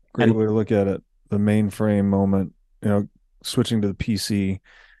great way to look at it. The mainframe moment, switching to the PC,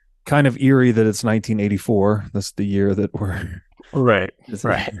 kind of eerie that it's 1984. That's the year that we're right. Is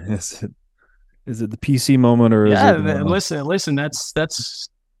it the PC moment, or is it? Listen. That's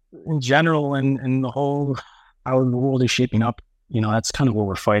in general, and the whole how the world is shaping up. That's kind of what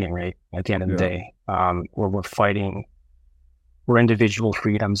we're fighting, right? At the end of the day, where we're fighting for individual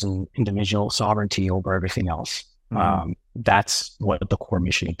freedoms and individual sovereignty over everything else. That's what the core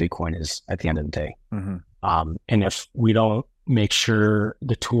mission of Bitcoin is at the end of the day. And if we don't make sure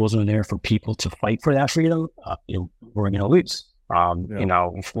the tools are there for people to fight for that freedom, we're going to lose.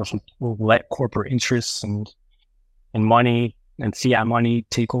 If we'll let corporate interests and money and fiat money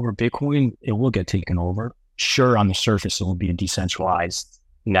take over Bitcoin, it will get taken over. Sure, on the surface, it will be a decentralized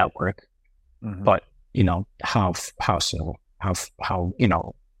network, but how so? How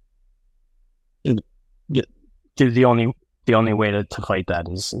the only way to fight that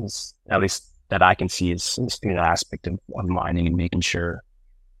is at least that I can see is through the aspect of mining and making sure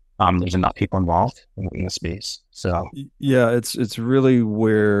there's enough people involved in the space. So it's really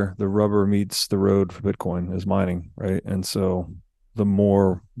where the rubber meets the road for Bitcoin is mining, right? And so the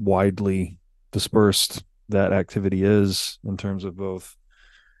more widely dispersed that activity is in terms of both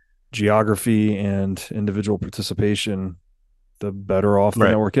geography and individual participation, the better off the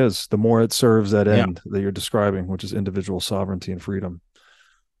network is. The more it serves that end that you're describing, which is individual sovereignty and freedom.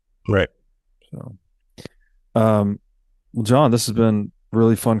 Right. So, well, John, this has been a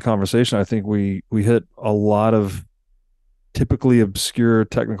really fun conversation. I think we hit a lot of typically obscure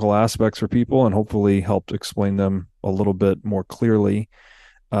technical aspects for people and hopefully helped explain them a little bit more clearly.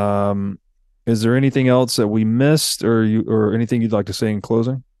 Is there anything else that we missed or anything you'd like to say in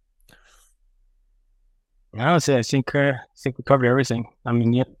closing? I would say I think we covered everything. I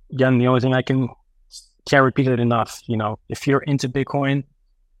mean, again, the only thing I can't repeat it enough. If you're into Bitcoin,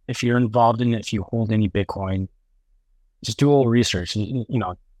 if you're involved in it, if you hold any Bitcoin, just do a little research.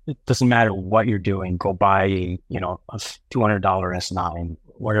 It doesn't matter what you're doing. Go buy a $200 S9,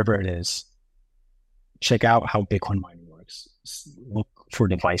 whatever it is. Check out how Bitcoin mining works. Look for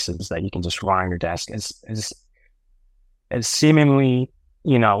devices that you can just run on your desk. As seemingly,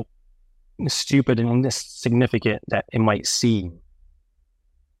 stupid and insignificant that it might seem,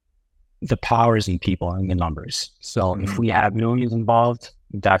 the power is in people and the numbers. So if we have millions involved,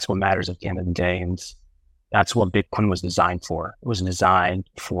 that's what matters at the end of the day. And that's what Bitcoin was designed for. It was designed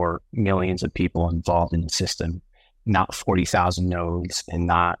for millions of people involved in the system, not 40,000 nodes and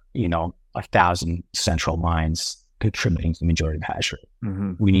not, 1,000 central mines contributing to the majority of hash rate.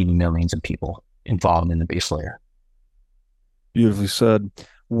 We need millions of people involved in the base layer. Beautifully said.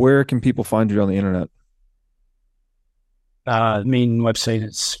 Where can people find you on the internet? The main website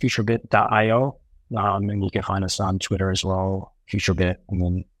is futurebit.io. And you can find us on Twitter as well, futurebit. And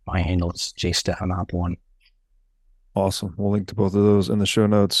then my handle is Stefanopoulos. Awesome. We'll link to both of those in the show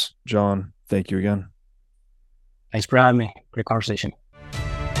notes. John, thank you again. Thanks for having me. Great conversation.